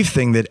of relief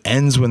thing that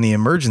ends when the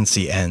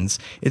emergency ends.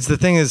 It's the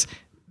thing is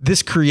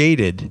this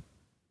created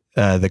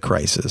the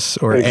crisis,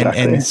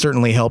 and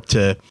certainly helped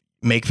to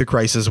make the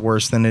crisis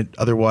worse than it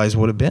otherwise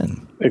would have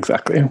been.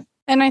 Exactly.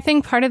 And I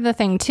think part of the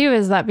thing too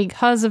is that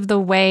because of the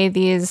way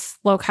these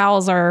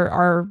locales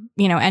are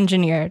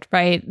engineered,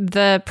 right?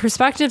 The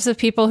perspectives of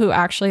people who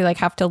actually like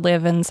have to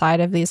live inside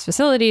of these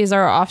facilities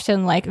are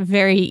often like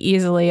very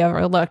easily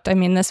overlooked. I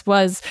mean, this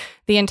was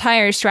the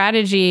entire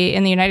strategy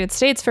in the United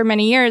States for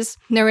many years.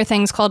 There were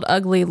things called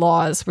ugly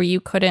laws where you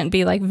couldn't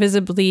be like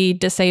visibly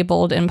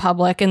disabled in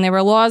public. And there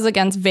were laws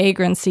against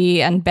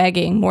vagrancy and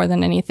begging more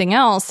than anything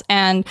else.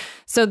 And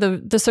so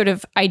the sort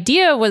of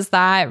idea was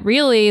that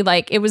really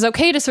like it was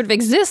okay to sort of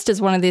exist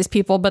as one of these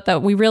people, but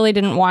that we really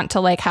didn't want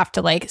to like have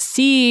to like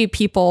see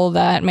people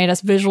that made us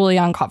visually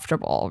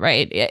uncomfortable,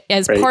 right?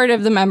 As part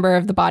of the member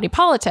of the body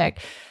politic.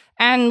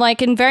 And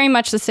like in very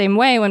much the same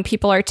way, when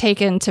people are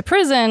taken to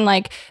prison,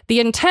 like the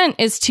intent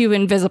is to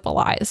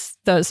invisibilize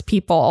those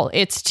people.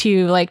 It's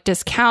to like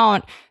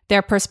discount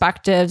their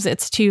perspectives.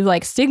 It's to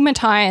like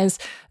stigmatize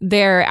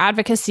their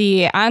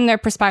advocacy and their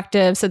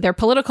perspectives and their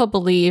political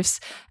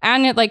beliefs.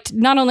 And it like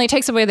not only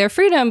takes away their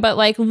freedom, but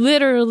like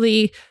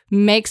literally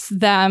makes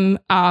them,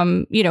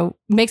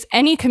 makes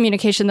any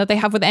communication that they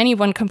have with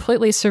anyone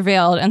completely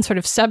surveilled and sort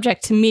of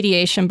subject to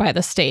mediation by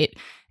the state.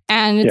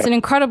 And it's an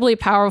incredibly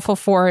powerful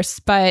force.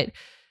 But,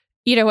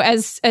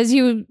 as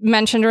you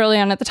mentioned early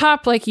on at the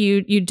top, like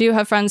you do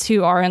have friends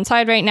who are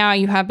inside right now.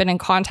 You have been in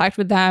contact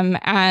with them.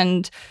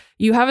 And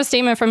you have a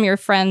statement from your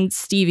friend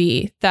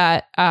Stevie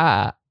that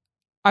I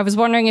was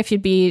wondering if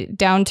you'd be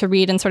down to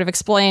read and sort of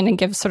explain and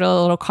give sort of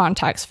a little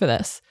context for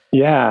this.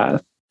 Yeah,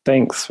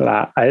 thanks for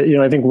that.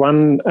 I think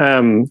one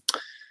of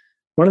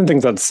the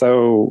things that's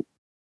so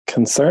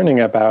concerning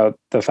about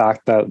the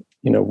fact that,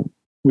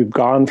 we've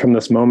gone from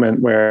this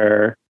moment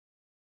where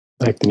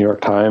like the New York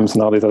Times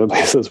and all these other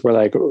places were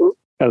like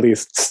at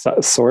least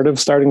sort of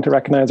starting to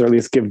recognize or at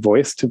least give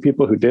voice to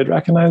people who did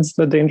recognize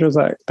the dangers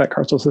that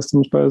carceral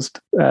systems posed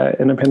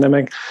in a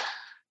pandemic,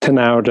 to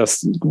now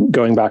just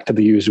going back to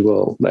the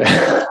usual,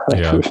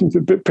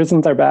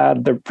 prisons are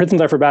bad.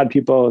 Prisons are for bad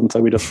people, and so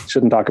we just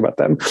shouldn't talk about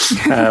them.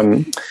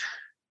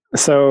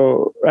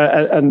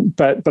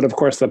 But of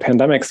course, the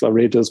pandemic still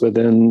rages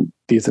within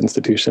these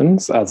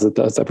institutions, as it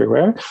does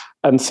everywhere.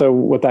 And so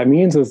what that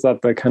means is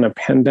that the kind of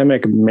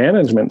pandemic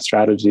management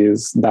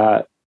strategies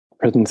that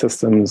prison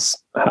systems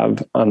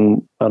have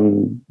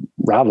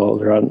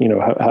unraveled, or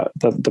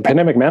the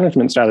pandemic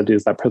management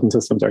strategies that prison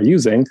systems are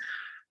using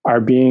are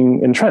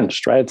being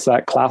entrenched, right? It's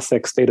that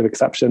classic state of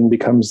exception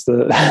becomes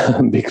the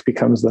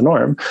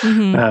norm,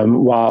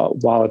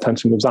 while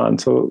attention moves on.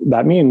 So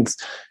that means,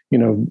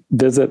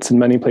 visits in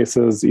many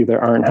places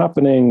either aren't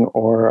happening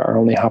or are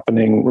only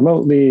happening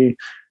remotely.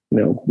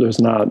 There's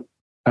not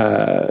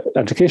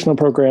educational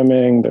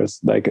programming.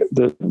 There's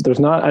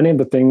not any of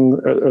the things,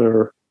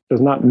 or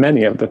there's not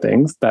many of the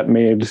things that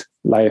made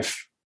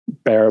life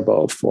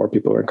bearable for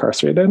people who are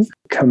incarcerated,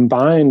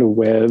 combined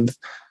with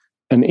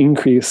an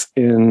increase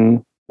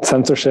in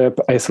censorship,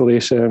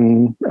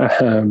 isolation,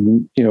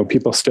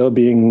 people still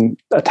being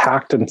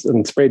attacked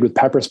and sprayed with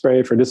pepper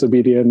spray for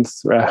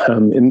disobedience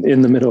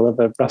in the middle of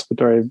a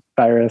respiratory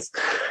virus.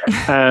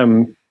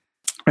 And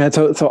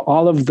so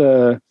all of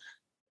the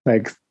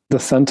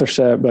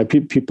censorship, like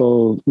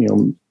people,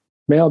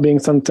 mail being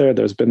censored,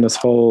 there's been this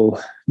whole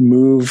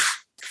move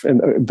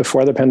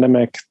before the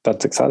pandemic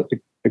that's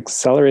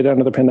accelerated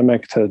under the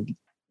pandemic to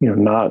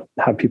not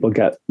have people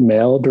get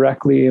mail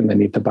directly, and they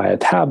need to buy a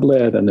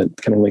tablet, and it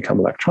can only come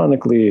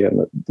electronically,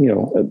 and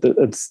and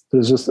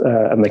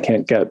they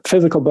can't get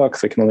physical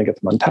books; they can only get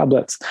them on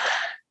tablets.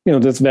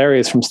 This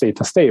varies from state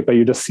to state, but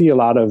you just see a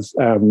lot of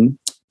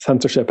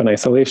censorship and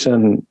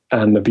isolation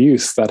and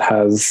abuse that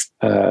has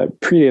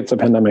predates the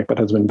pandemic, but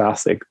has been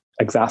vastly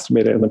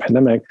exacerbated in the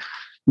pandemic.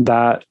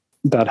 That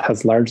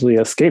has largely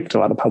escaped a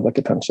lot of public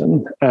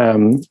attention,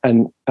 and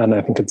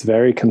I think it's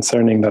very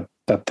concerning that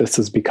this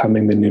is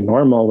becoming the new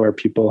normal, where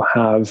people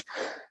have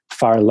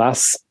far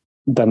less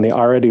than the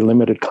already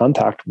limited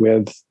contact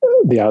with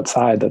the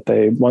outside that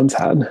they once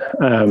had,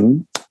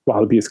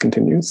 while abuse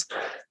continues.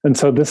 And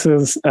so this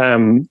is a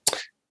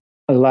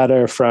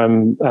letter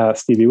from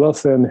Stevie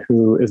Wilson,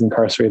 who is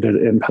incarcerated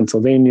in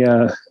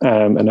Pennsylvania,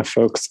 and if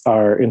folks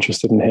are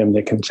interested in him,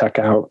 they can check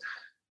out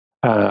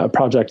a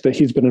project that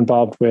he's been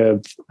involved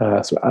with,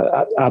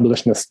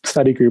 abolitionist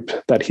study group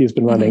that he's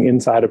been running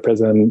inside a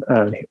prison.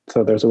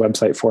 So there's a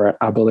website for it,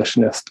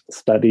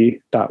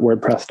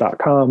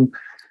 abolitioniststudy.wordpress.com.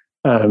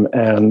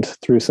 And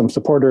through some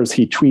supporters,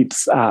 he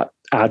tweets at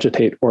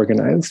agitate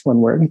organize,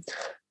 one word.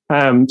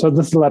 So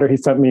this is a letter he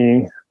sent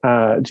me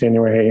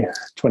January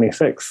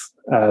 26,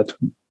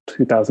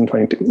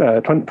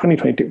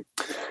 2022.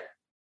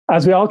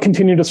 As we all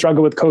continue to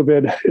struggle with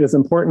COVID, it is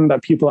important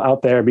that people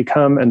out there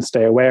become and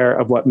stay aware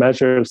of what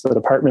measures the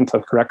departments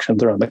of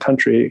corrections around the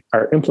country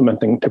are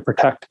implementing to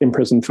protect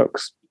imprisoned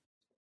folks.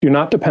 Do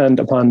not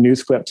depend upon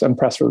news clips and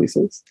press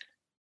releases.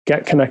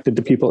 Get connected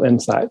to people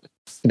inside.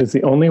 It is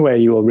the only way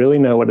you will really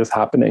know what is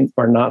happening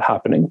or not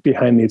happening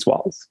behind these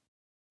walls.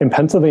 In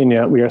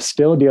Pennsylvania, we are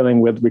still dealing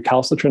with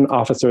recalcitrant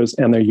officers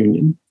and their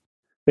union.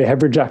 They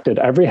have rejected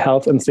every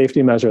health and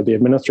safety measure the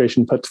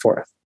administration puts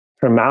forth.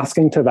 From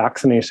masking to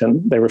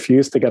vaccination, they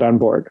refuse to get on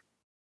board.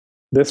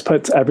 This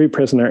puts every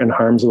prisoner in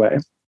harm's way.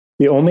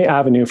 The only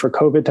avenue for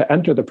COVID to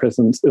enter the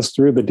prisons is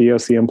through the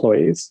DOC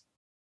employees.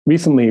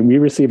 Recently, we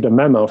received a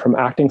memo from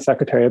Acting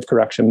Secretary of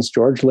Corrections,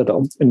 George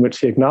Little, in which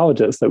he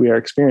acknowledges that we are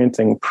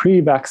experiencing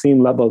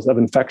pre-vaccine levels of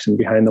infection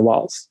behind the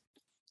walls.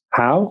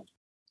 How?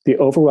 The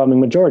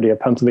overwhelming majority of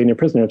Pennsylvania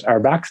prisoners are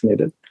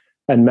vaccinated,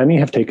 and many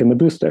have taken the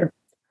booster.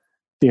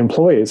 The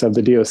employees of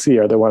the DOC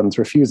are the ones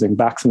refusing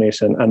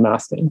vaccination and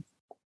masking.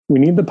 We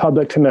need the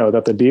public to know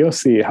that the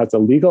DOC has a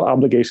legal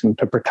obligation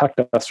to protect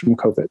us from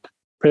COVID.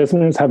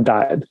 Prisoners have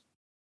died.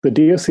 The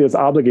DOC is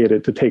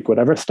obligated to take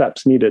whatever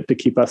steps needed to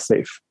keep us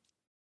safe.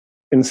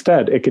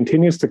 Instead, it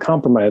continues to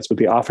compromise with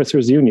the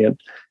officers' union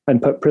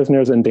and put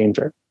prisoners in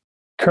danger.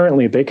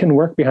 Currently, they can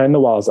work behind the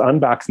walls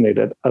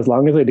unvaccinated as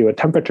long as they do a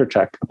temperature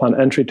check upon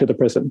entry to the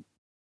prison.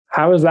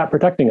 How is that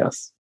protecting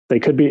us? They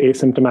could be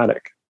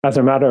asymptomatic. As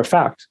a matter of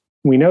fact,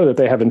 we know that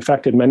they have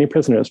infected many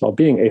prisoners while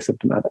being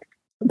asymptomatic.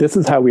 This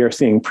is how we are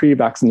seeing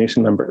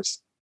pre-vaccination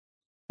numbers.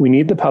 We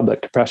need the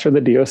public to pressure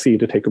the DOC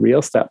to take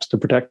real steps to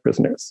protect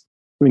prisoners.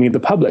 We need the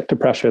public to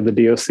pressure the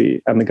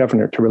DOC and the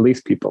governor to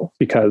release people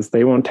because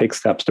they won't take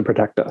steps to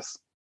protect us.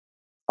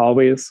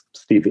 Always,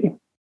 Stevie.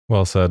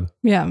 Well said.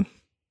 Yeah.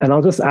 And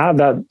I'll just add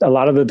that a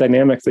lot of the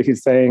dynamics that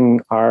he's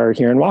saying are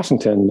here in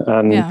Washington.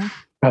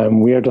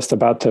 And we are just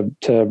about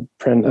to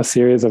print a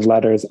series of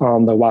letters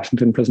on the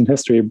Washington Prison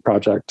History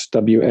Project,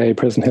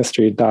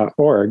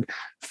 waprisonhistory.org,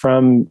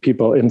 from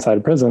people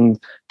inside prisons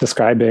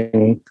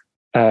describing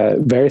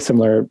very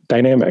similar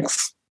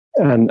dynamics.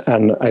 And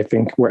I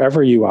think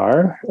wherever you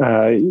are,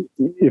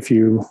 if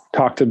you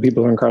talk to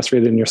people who are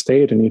incarcerated in your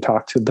state and you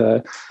talk to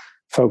the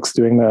folks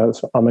doing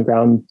the on the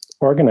ground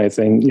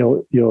organizing,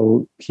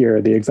 you'll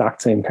hear the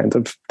exact same kinds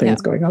of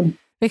things going on.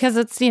 Because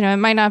it's, it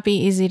might not be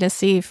easy to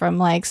see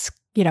from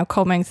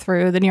combing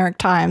through the New York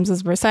Times,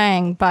 as we're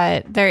saying,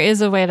 but there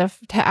is a way to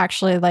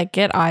actually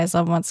get eyes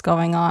on what's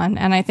going on.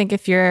 And I think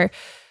if you're,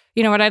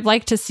 what I'd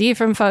like to see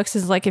from folks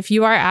is if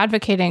you are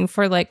advocating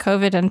for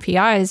COVID and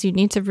PIs, you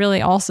need to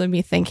really also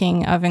be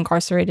thinking of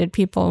incarcerated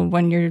people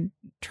when you're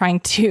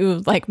trying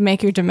to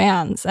make your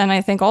demands. And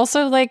I think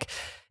also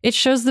it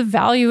shows the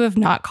value of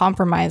not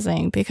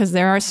compromising, because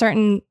there are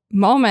certain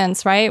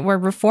moments, right, where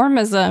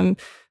reformism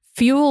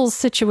fuels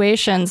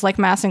situations like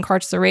mass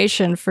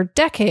incarceration for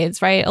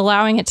decades, right?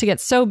 Allowing it to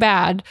get so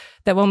bad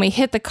that when we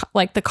hit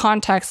the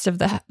context of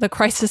the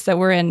crisis that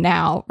we're in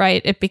now,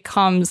 right, it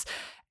becomes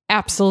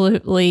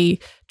absolutely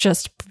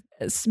just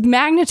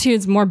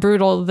magnitudes more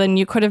brutal than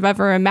you could have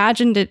ever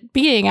imagined it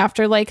being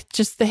after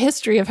just the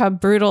history of how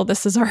brutal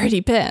this has already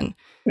been.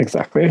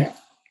 Exactly.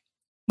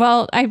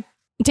 Well,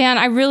 Dan,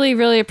 I really,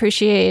 really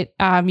appreciate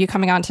you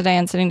coming on today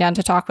and sitting down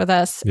to talk with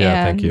us.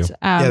 Yeah, and, thank you.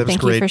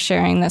 Thank you for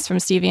sharing this from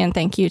Stevie, and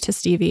thank you to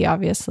Stevie,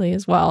 obviously,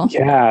 as well.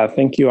 Yeah,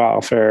 thank you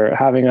all for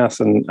having us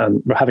and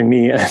having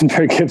me and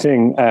for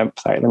giving.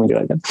 Sorry, let me do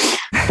that again.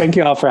 Thank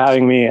you all for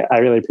having me. I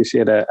really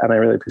appreciate it, and I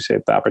really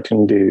appreciate the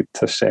opportunity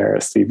to share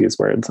Stevie's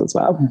words as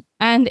well.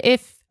 And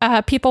if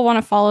people want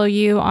to follow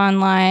you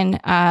online,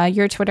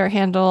 your Twitter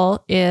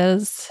handle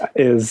is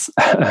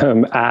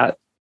at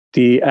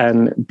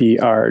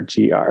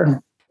DNBRGR.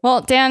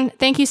 Well, Dan,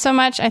 thank you so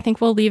much. I think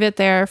we'll leave it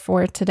there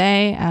for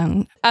today.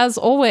 As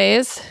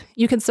always,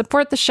 you can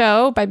support the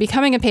show by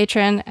becoming a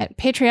patron at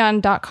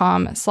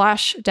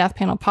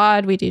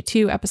patreon.com/deathpanelpod. We do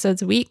 2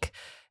 episodes a week.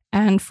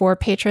 And for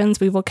patrons,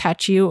 we will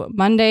catch you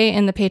Monday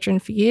in the patron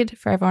feed.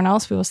 For everyone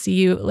else, we will see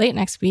you late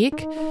next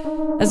week.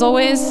 As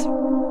always,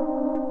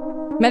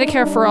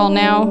 Medicare for all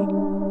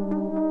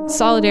now.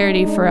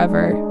 Solidarity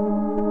forever.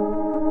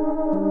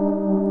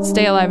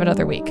 Stay alive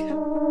another week.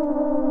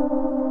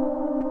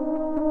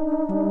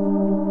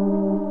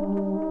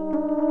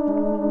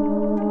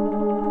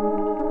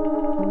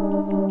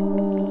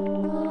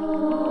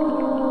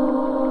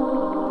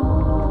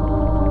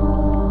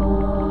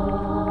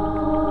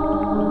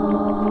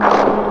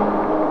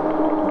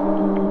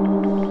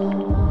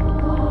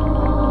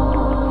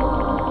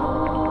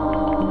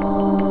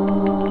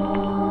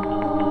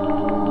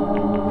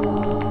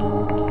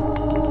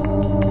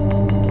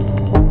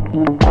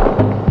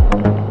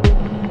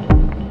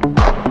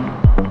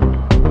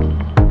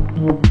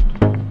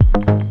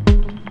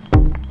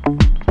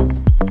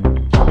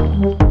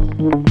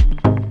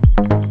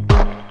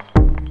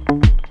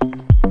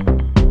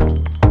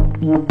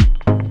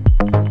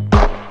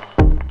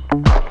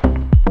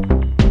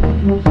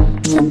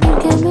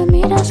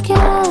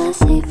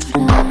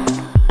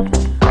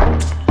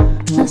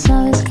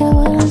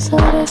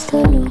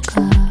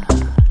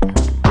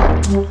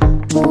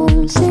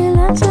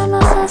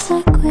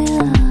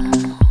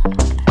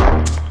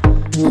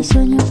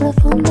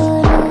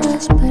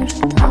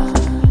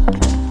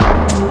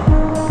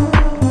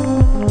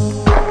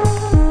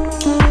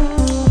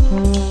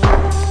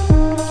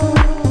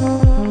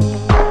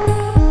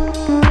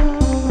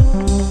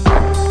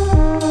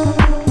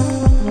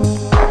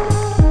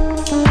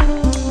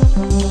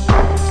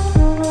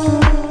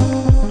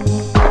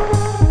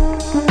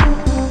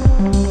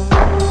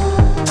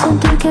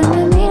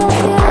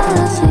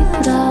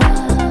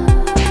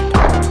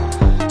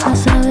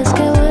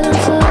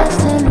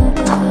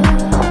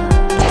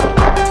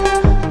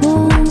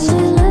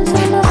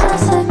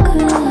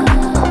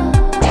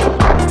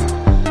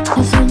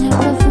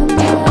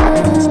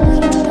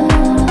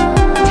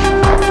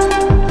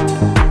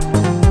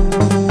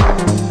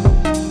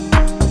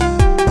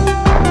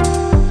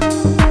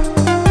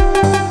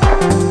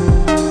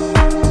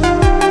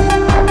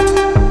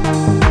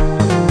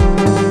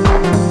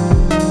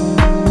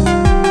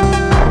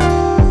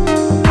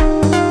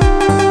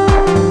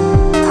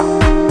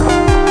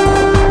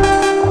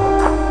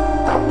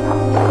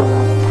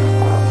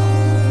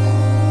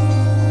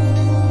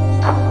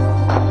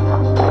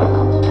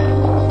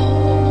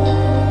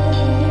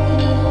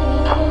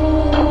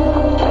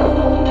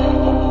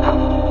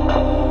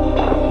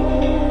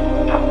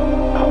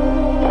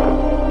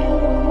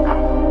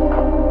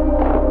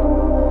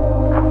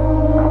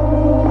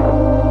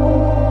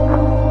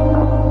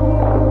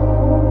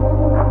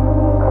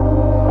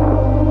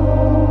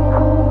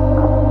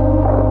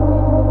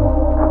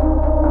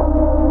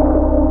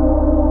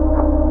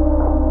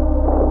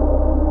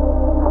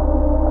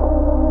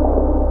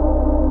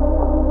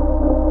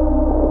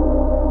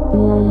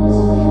 Yeah.